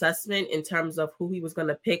Devin's assessment in terms of who he was going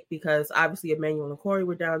to pick, because obviously Emmanuel and Corey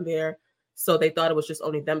were down there. So they thought it was just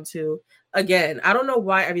only them two. Again, I don't know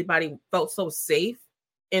why everybody felt so safe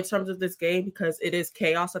in terms of this game, because it is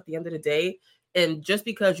chaos at the end of the day. And just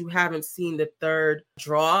because you haven't seen the third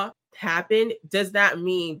draw happen, does that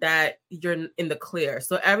mean that you're in the clear?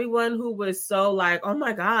 So everyone who was so like, oh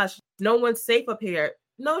my gosh, no one's safe up here.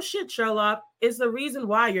 No shit, Sherlock. It's the reason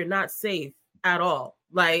why you're not safe at all.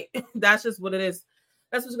 Like, that's just what it is.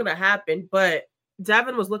 That's what's going to happen. But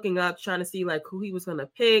Devin was looking up, trying to see like who he was going to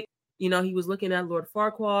pick. You know, he was looking at Lord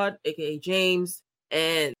Farquaad, aka James,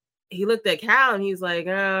 and he looked at Cal and he's like,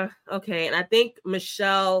 okay. And I think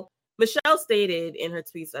Michelle stated in her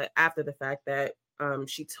tweets after the fact that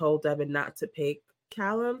she told Devin not to pick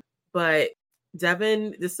Callum, but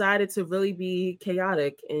Devin decided to really be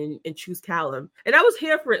chaotic and choose Callum. And I was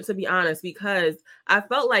here for it, to be honest, because I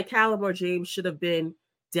felt like Callum or James should have been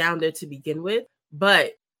down there to begin with.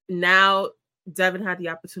 But now Devin had the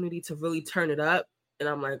opportunity to really turn it up. And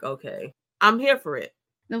I'm like, okay, I'm here for it.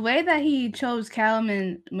 The way that he chose Callum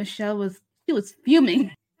and Michelle he was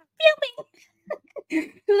fuming. He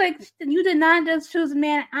was like, you did not just choose a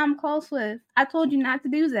man I'm close with. I told you not to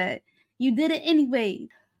do that. You did it anyway.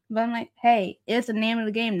 But I'm like, hey, it's the name of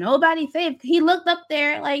the game. Nobody safe. He looked up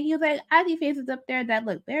there, like, he was like, I see faces up there that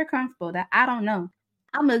look very comfortable that I don't know.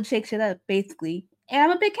 I'm going to shake shit up, basically. And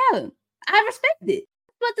I'm a big Callum. I respect it. This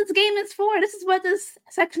is what this game is for. This is what this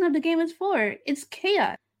section of the game is for. It's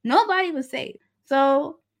chaos. Nobody was safe.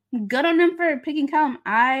 So, good on him for picking Callum.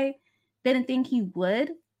 I didn't think he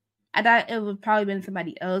would. I thought it would probably been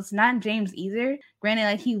somebody else, not James either. Granted,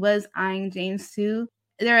 like, he was eyeing James too.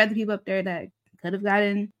 There are other people up there that could have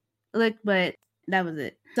gotten a look, but that was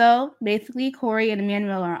it. So basically, Corey and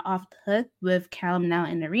Emmanuel are off the hook with Callum now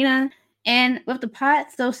in the arena, and with the pot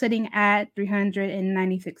still sitting at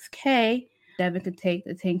 396K, Devin could take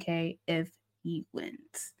the 10K if he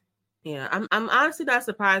wins. Yeah, I'm honestly not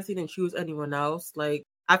surprised he didn't choose anyone else. Like,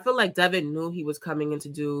 I feel like Devin knew he was coming in to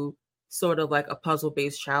do sort of like a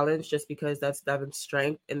puzzle-based challenge, just because that's Devin's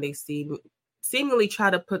strength, and they seemingly try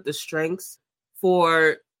to put the strengths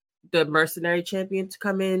for the mercenary champion to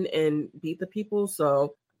come in and beat the people.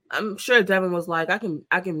 So I'm sure Devin was like, I can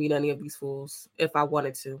beat any of these fools if I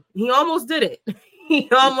wanted to. He almost did it. He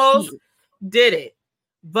almost did it.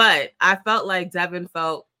 But I felt like Devin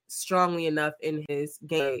felt strongly enough in his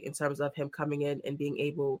game in terms of him coming in and being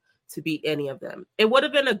able to beat any of them. It would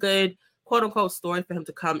have been a good quote unquote story for him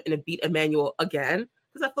to come in and beat Emmanuel again,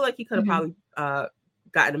 because I feel like he could have probably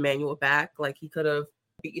gotten Emmanuel back. Like, he could have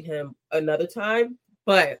beaten him another time.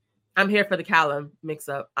 But I'm here for the Callum mix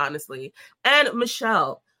up, honestly. And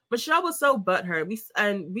Michelle was so butthurt.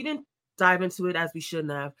 We didn't dive into it as we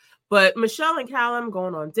shouldn't have. But Michelle and Callum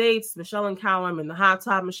going on dates. Michelle and Callum in the hot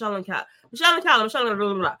tub. Michelle and Callum.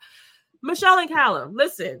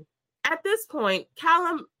 Listen, at this point,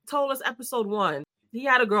 Callum told us episode 1 he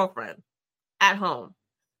had a girlfriend at home.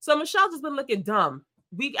 So Michelle's just been looking dumb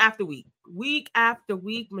week after week. Week after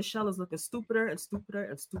week, Michelle is looking stupider and stupider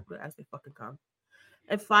and stupider as they fucking come.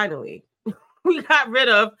 And finally, we got rid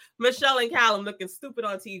of Michelle and Callum looking stupid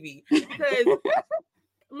on TV, because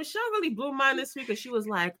Michelle really blew mine this week, because she was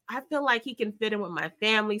like, I feel like he can fit in with my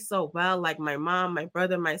family so well, like my mom, my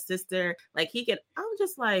brother, my sister. Like, he can. I'm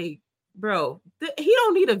just like, bro, he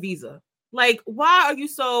don't need a visa. Like, why are you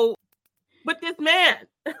so with this man?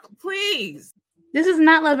 Please. This is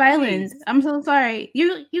not Love Island. I'm so sorry.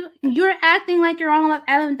 You're acting like you're on Love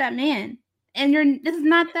Island with that man. And this is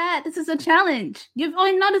not that. This is a challenge. You've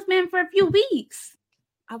only known this man for a few weeks.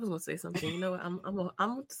 I was gonna say something. You know what? I'm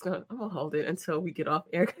gonna hold it until we get off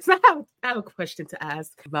air, because I have a question to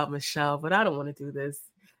ask about Michelle, but I don't want to do this.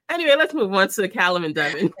 Anyway, let's move on to Callum and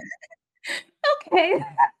Devin. Okay.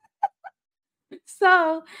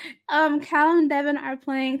 So, Callum and Devin are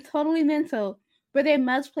playing Totally Mental, where they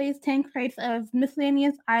must place 10 crates of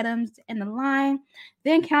miscellaneous items in a line,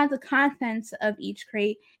 then count the contents of each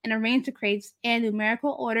crate and arrange the crates in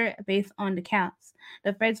numerical order based on the counts.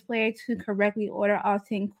 The first player to correctly order all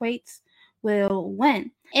 10 crates will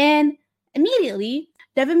win. And immediately,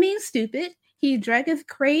 Devin being stupid, he dragged his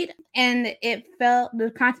crate and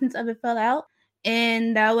the contents of it fell out.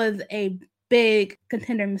 And that was a big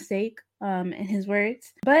contender mistake, in his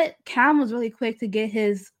words. But Callum was really quick to get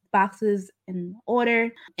his boxes in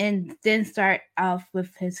order and then start off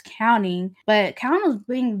with his counting. But Callum was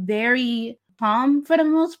being very calm for the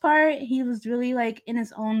most part. He was really like in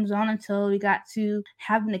his own zone until we got to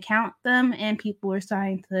having to count them and people were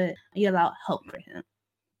starting to yell out help for him.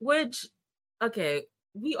 Which, okay,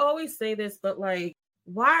 we always say this, but like,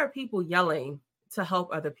 why are people yelling to help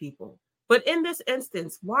other people? But in this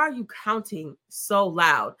instance, why are you counting so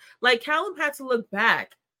loud? Like, Callum had to look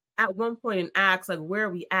back at one point and ask, like, where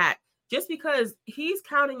are we at? Just because he's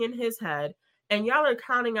counting in his head and y'all are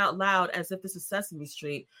counting out loud as if this is Sesame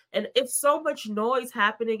Street. And it's so much noise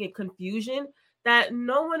happening and confusion that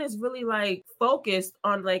no one is really like focused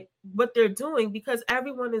on like what they're doing because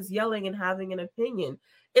everyone is yelling and having an opinion.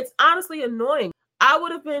 It's honestly annoying. I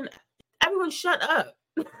would have been, everyone shut up.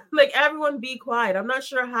 Like, everyone be quiet. I'm not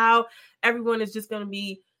sure how everyone is just going to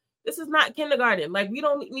be, this is not kindergarten. Like, we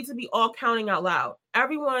don't need to be all counting out loud.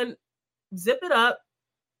 Everyone zip it up,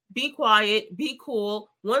 be quiet, be cool.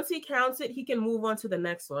 Once he counts it, he can move on to the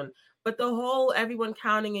next one. But the whole everyone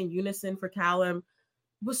counting in unison for Callum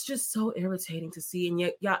was just so irritating to see. And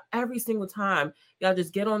yet, y'all, every single time, y'all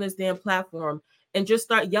just get on this damn platform and just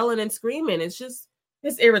start yelling and screaming. It's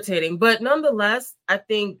irritating. But nonetheless, I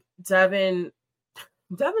think Devin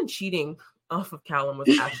cheating off of Callum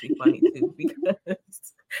was actually funny too, because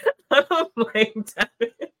I don't blame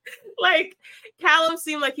Devin. Like, Callum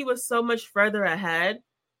seemed like he was so much further ahead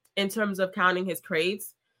in terms of counting his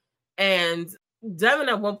crates. And Devin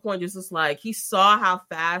at one point just was like, he saw how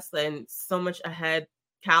fast and so much ahead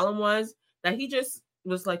Callum was that he just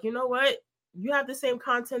was like, you know what? You have the same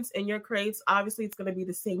contents in your crates. Obviously, it's going to be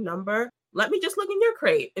the same number. Let me just look in your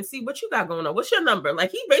crate and see what you got going on. What's your number?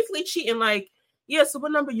 Like, he basically cheating like, yeah, so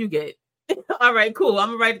what number you get? All right, cool. I'm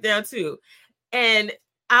going to write it down too. And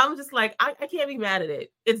I'm just like, I can't be mad at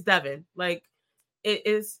it. It's Devin. Like,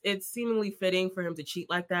 it's seemingly fitting for him to cheat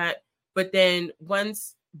like that. But then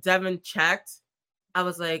once Devin checked, I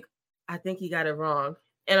was like, I think he got it wrong.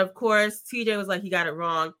 And of course, TJ was like, he got it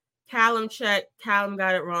wrong. Callum checked. Callum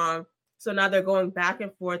got it wrong. So now they're going back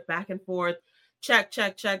and forth. Check,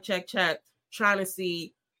 trying to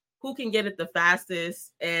see who can get it the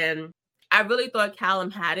fastest. And I really thought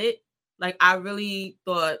Callum had it. Like, I really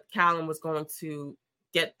thought Callum was going to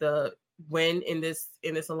get the win in this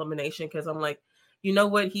elimination, because I'm like, you know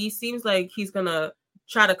what? He seems like he's going to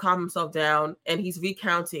try to calm himself down, and he's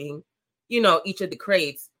recounting, each of the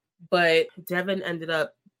crates. But Devin ended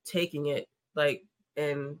up taking it, like,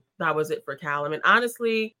 and that was it for Callum. And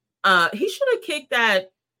honestly, he should have kicked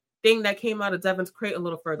that thing that came out of Devin's crate a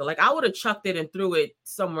little further. Like, I would have chucked it and threw it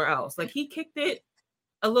somewhere else. Like, he kicked it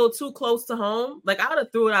a little too close to home. Like, I would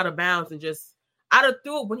have threw it out of bounds and I'd have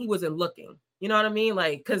threw it when he wasn't looking. You know what I mean?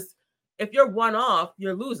 Like, because if you're one off,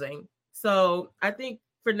 you're losing. So I think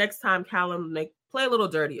for next time, Callum, like, play a little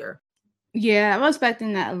dirtier. Yeah, I'm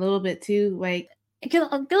expecting that a little bit too. Like, get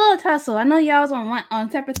a little tussle. I know y'all was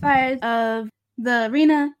on separate sides of the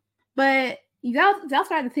arena, but y'all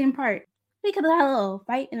started the same part. We could have had a little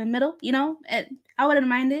fight in the middle, I wouldn't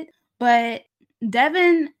mind it. But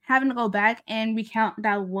Devin having to go back and recount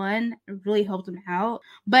that one really helped him out.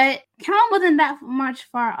 But Callum wasn't that much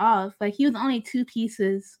far off. Like, he was only 2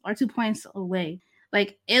 pieces or 2 points away.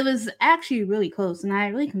 Like, it was actually really close. And I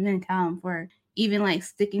really commend Callum for even like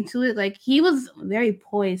sticking to it. Like, he was very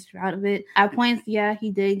poised throughout of it. At points, yeah, he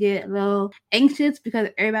did get a little anxious because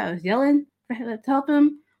everybody was yelling for him to help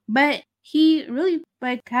him. But he really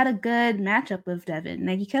like had a good matchup with Devin.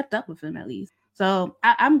 Like, he kept up with him at least. So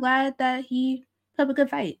I'm glad that he put up a good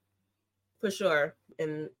fight. For sure.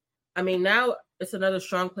 And I mean, now it's another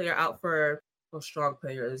strong player out for, well, strong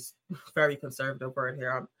player is very conservative word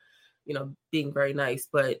here. I'm, being very nice,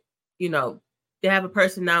 but, they have a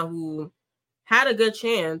person now who had a good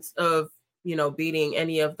chance of, beating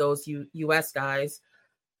any of those US guys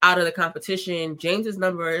out of the competition. James's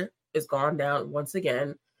number is gone down once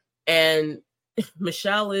again. And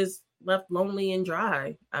Michelle is left lonely and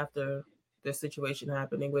dry after this situation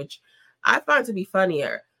happening, which I find to be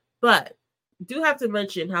funnier. But do have to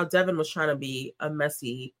mention how Devin was trying to be a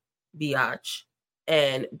messy biatch.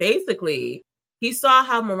 And basically, he saw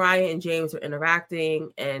how Mariah and James were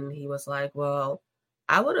interacting, and he was like, well,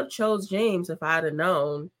 I would have chose James if I'd have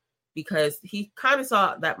known, because he kind of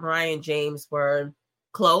saw that Mariah and James were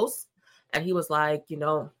close. And he was like,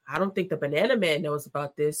 I don't think the Banana Man knows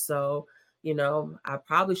about this. So, I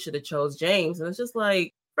probably should have chose James. And it's just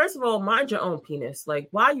like, first of all, mind your own penis. Like,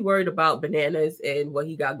 why are you worried about bananas and what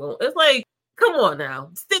he got going? It's like, come on now.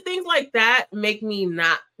 Things like that make me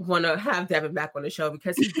not want to have Devin back on the show,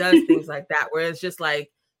 because he does things like that, where it's just like,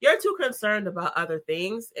 you're too concerned about other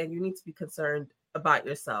things and you need to be concerned about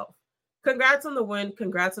yourself. Congrats on the win.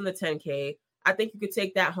 Congrats on the 10K. I think you could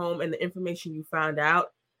take that home, and the information you found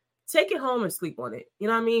out, take it home and sleep on it. You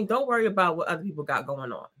know what I mean? Don't worry about what other people got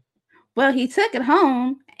going on. Well, he took it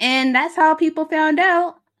home, and that's how people found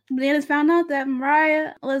out Bananas found out that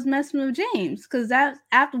Mariah was messing with James, because that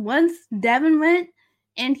after once Devin went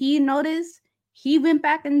and he noticed, he went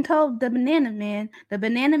back and told the Banana Man. The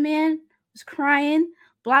Banana Man was crying,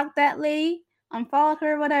 blocked that lady, unfollowed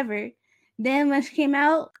her, whatever. Then when she came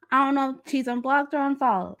out, I don't know if she's unblocked or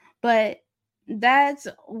unfollowed, but that's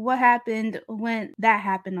what happened when that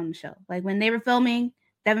happened on the show. Like when they were filming,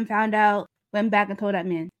 Devin found out, went back and told that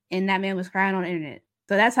man, and that man was crying on the internet.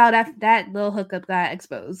 So that's how that little hookup got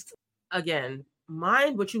exposed. Again,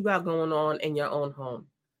 mind what you got going on in your own home.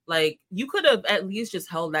 Like, you could have at least just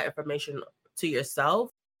held that information to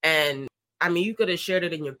yourself. And I mean, you could have shared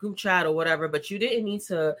it in your group chat or whatever, but you didn't need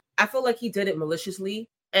to. I feel like he did it maliciously.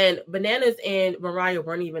 And Bananas and Mariah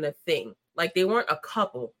weren't even a thing. Like, they weren't a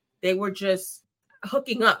couple. They were just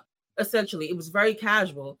hooking up, essentially. It was very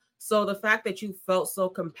casual. So the fact that you felt so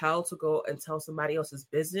compelled to go and tell somebody else's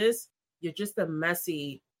business, you're just a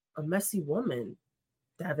messy woman,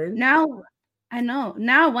 Devin. Now, I know.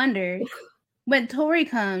 Now I wonder when Tori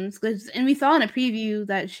comes, and we saw in a preview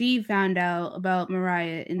that she found out about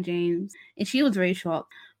Mariah and James, and she was very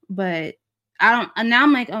shocked. But I don't. And now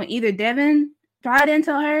I'm like, oh, either Devin probably didn't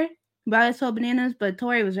tell her about his told Bananas, but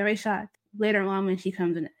Tori was very shocked later on when she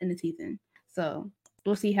comes in the season. So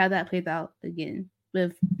we'll see how that plays out again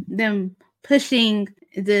with them pushing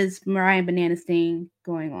this Mariah and Bananas thing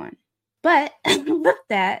going on. But with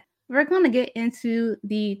that, we're going to get into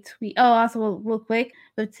the tweet. Oh, also real quick,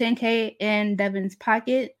 with 10K in Devin's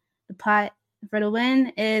pocket, the pot for the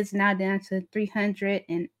win is now down to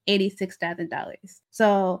 $386,000.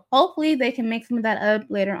 So hopefully they can make some of that up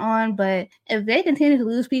later on. But if they continue to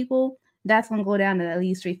lose people, that's going to go down to at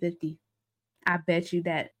least 350. I bet you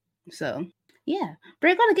that. So yeah,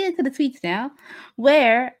 we're going to get into the tweets now,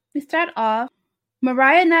 where we start off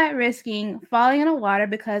Mariah not risking falling in the water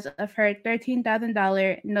because of her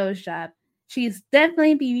 $13,000 nose job. She's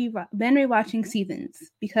definitely been rewatching seasons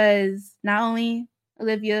because not only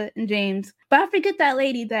Olivia and James, but I forget that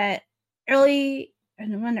lady that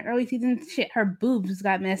in one of the early seasons, her boobs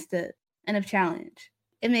got messed up in a challenge.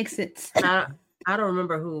 It makes sense. I don't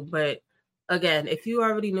remember who, but again, if you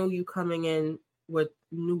already knew you coming in with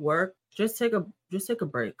new work, just take a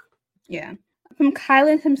break. Yeah. From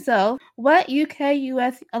Kylan himself, what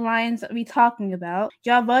UK-US alliance are we talking about?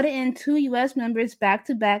 Y'all voted in 2 US members back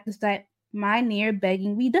to back despite my near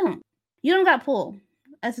begging we don't. You don't got pulled.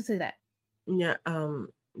 Let's just say that. Yeah,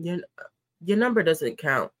 your number doesn't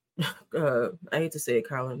count. I hate to say it,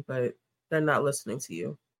 Colin, but they're not listening to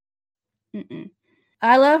you.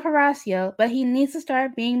 I love Horacio, but he needs to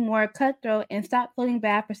start being more cutthroat and stop feeling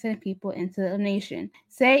bad for sending people into elimination.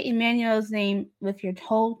 Say Emmanuel's name with your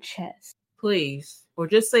whole chest. Please. Or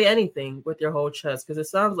just say anything with your whole chest, because it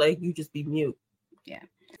sounds like you just be mute. Yeah.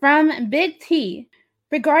 From Big T.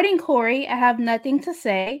 Regarding Corey, I have nothing to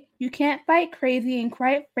say. You can't fight crazy, and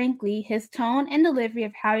quite frankly, his tone and delivery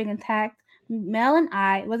of how he attacked Mel and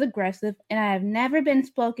I was aggressive, and I have never been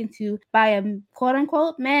spoken to by a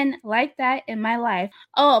quote-unquote man like that in my life.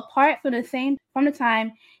 Oh, apart from the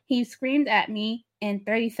time he screamed at me in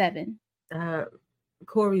 37.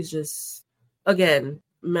 Corey's just, again,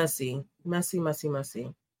 messy,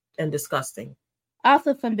 and disgusting.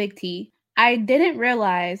 Also from Big T, I didn't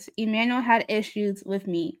realize Emmanuel had issues with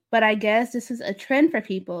me, but I guess this is a trend for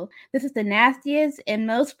people. This is the nastiest and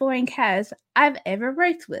most boring cast I've ever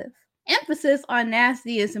worked with. Emphasis on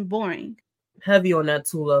nastiest and boring. Heavy on that,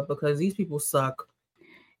 Tula, because these people suck.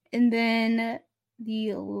 And then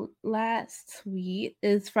the last tweet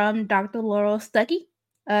is from Dr. Laurel Stuckey,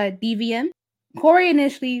 DVM. Corey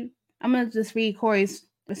initially, I'm going to just read Corey's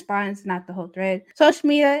response, not the whole thread. Social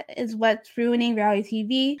media is what's ruining reality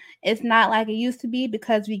TV. It's not like it used to be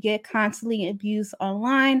because we get constantly abused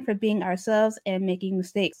online for being ourselves and making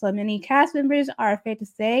mistakes. So many cast members are afraid to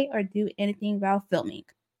say or do anything while filming.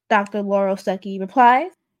 Dr. Laurel Stuckey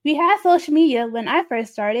replies, we had social media when I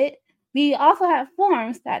first started. We also had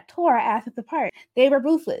forums that tore our asses apart. They were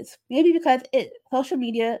ruthless. Maybe because social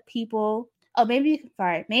media people... Oh, maybe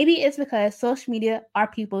it's because social media are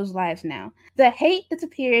people's lives now. The hate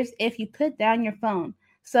disappears if you put down your phone.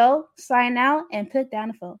 So sign out and put down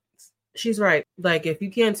the phone. She's right. Like, if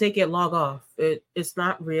you can't take it, log off. It's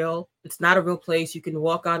not real. It's not a real place. You can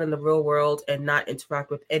walk out in the real world and not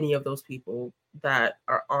interact with any of those people that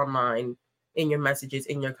are online in your messages,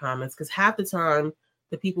 in your comments. Because half the time,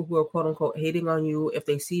 the people who are quote unquote hating on you, if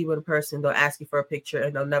they see you in person, they'll ask you for a picture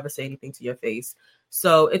and they'll never say anything to your face.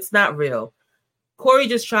 So it's not real. Corey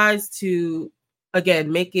just tries to,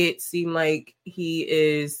 again, make it seem like he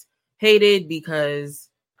is hated because,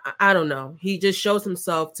 I don't know, he just shows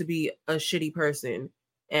himself to be a shitty person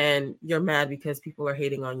and you're mad because people are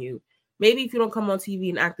hating on you. maybe if you don't come on TV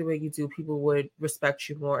and act the way you do, people would respect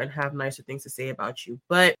you more and have nicer things to say about you.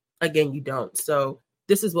 But again, you don't. So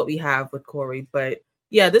this is what we have with Corey. But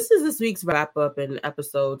yeah, this is this week's wrap up and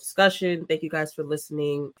episode discussion. Thank you guys for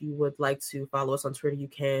listening. If you would like to follow us on Twitter, you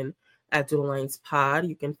can at Doodle Lines Pod.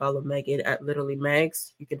 You can follow Megan at Literally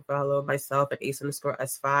Megs. You can follow myself at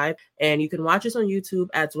Ace_S5. And you can watch us on YouTube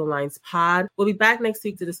at Doodle Lines Pod. We'll be back next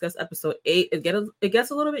week to discuss episode 8. It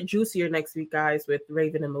gets a little bit juicier next week, guys, with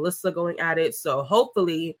Raven and Melissa going at it. So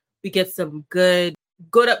hopefully we get some good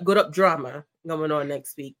up drama going on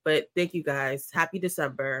next week. But thank you guys. Happy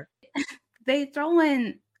December. They throw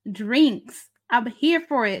in drinks. I'm here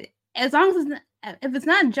for it. As long as if it's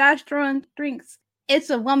not Josh throwing drinks, it's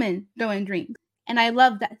a woman throwing drinks. And I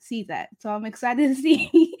love that, see that. So I'm excited to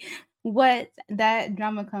see what that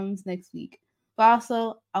drama comes next week. But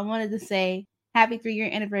also, I wanted to say happy 3-year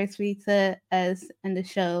anniversary to us and the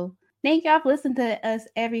show. Thank y'all for listening to us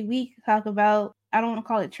every week talk about, I don't want to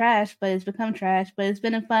call it trash, but it's become trash, but it's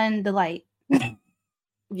been a fun delight.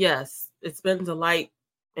 Yes, it's been delight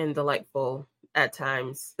and delightful at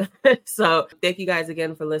times. So thank you guys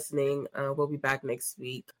again for listening. We'll be back next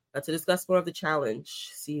week to discuss more of the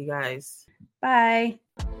challenge. See you guys. Bye.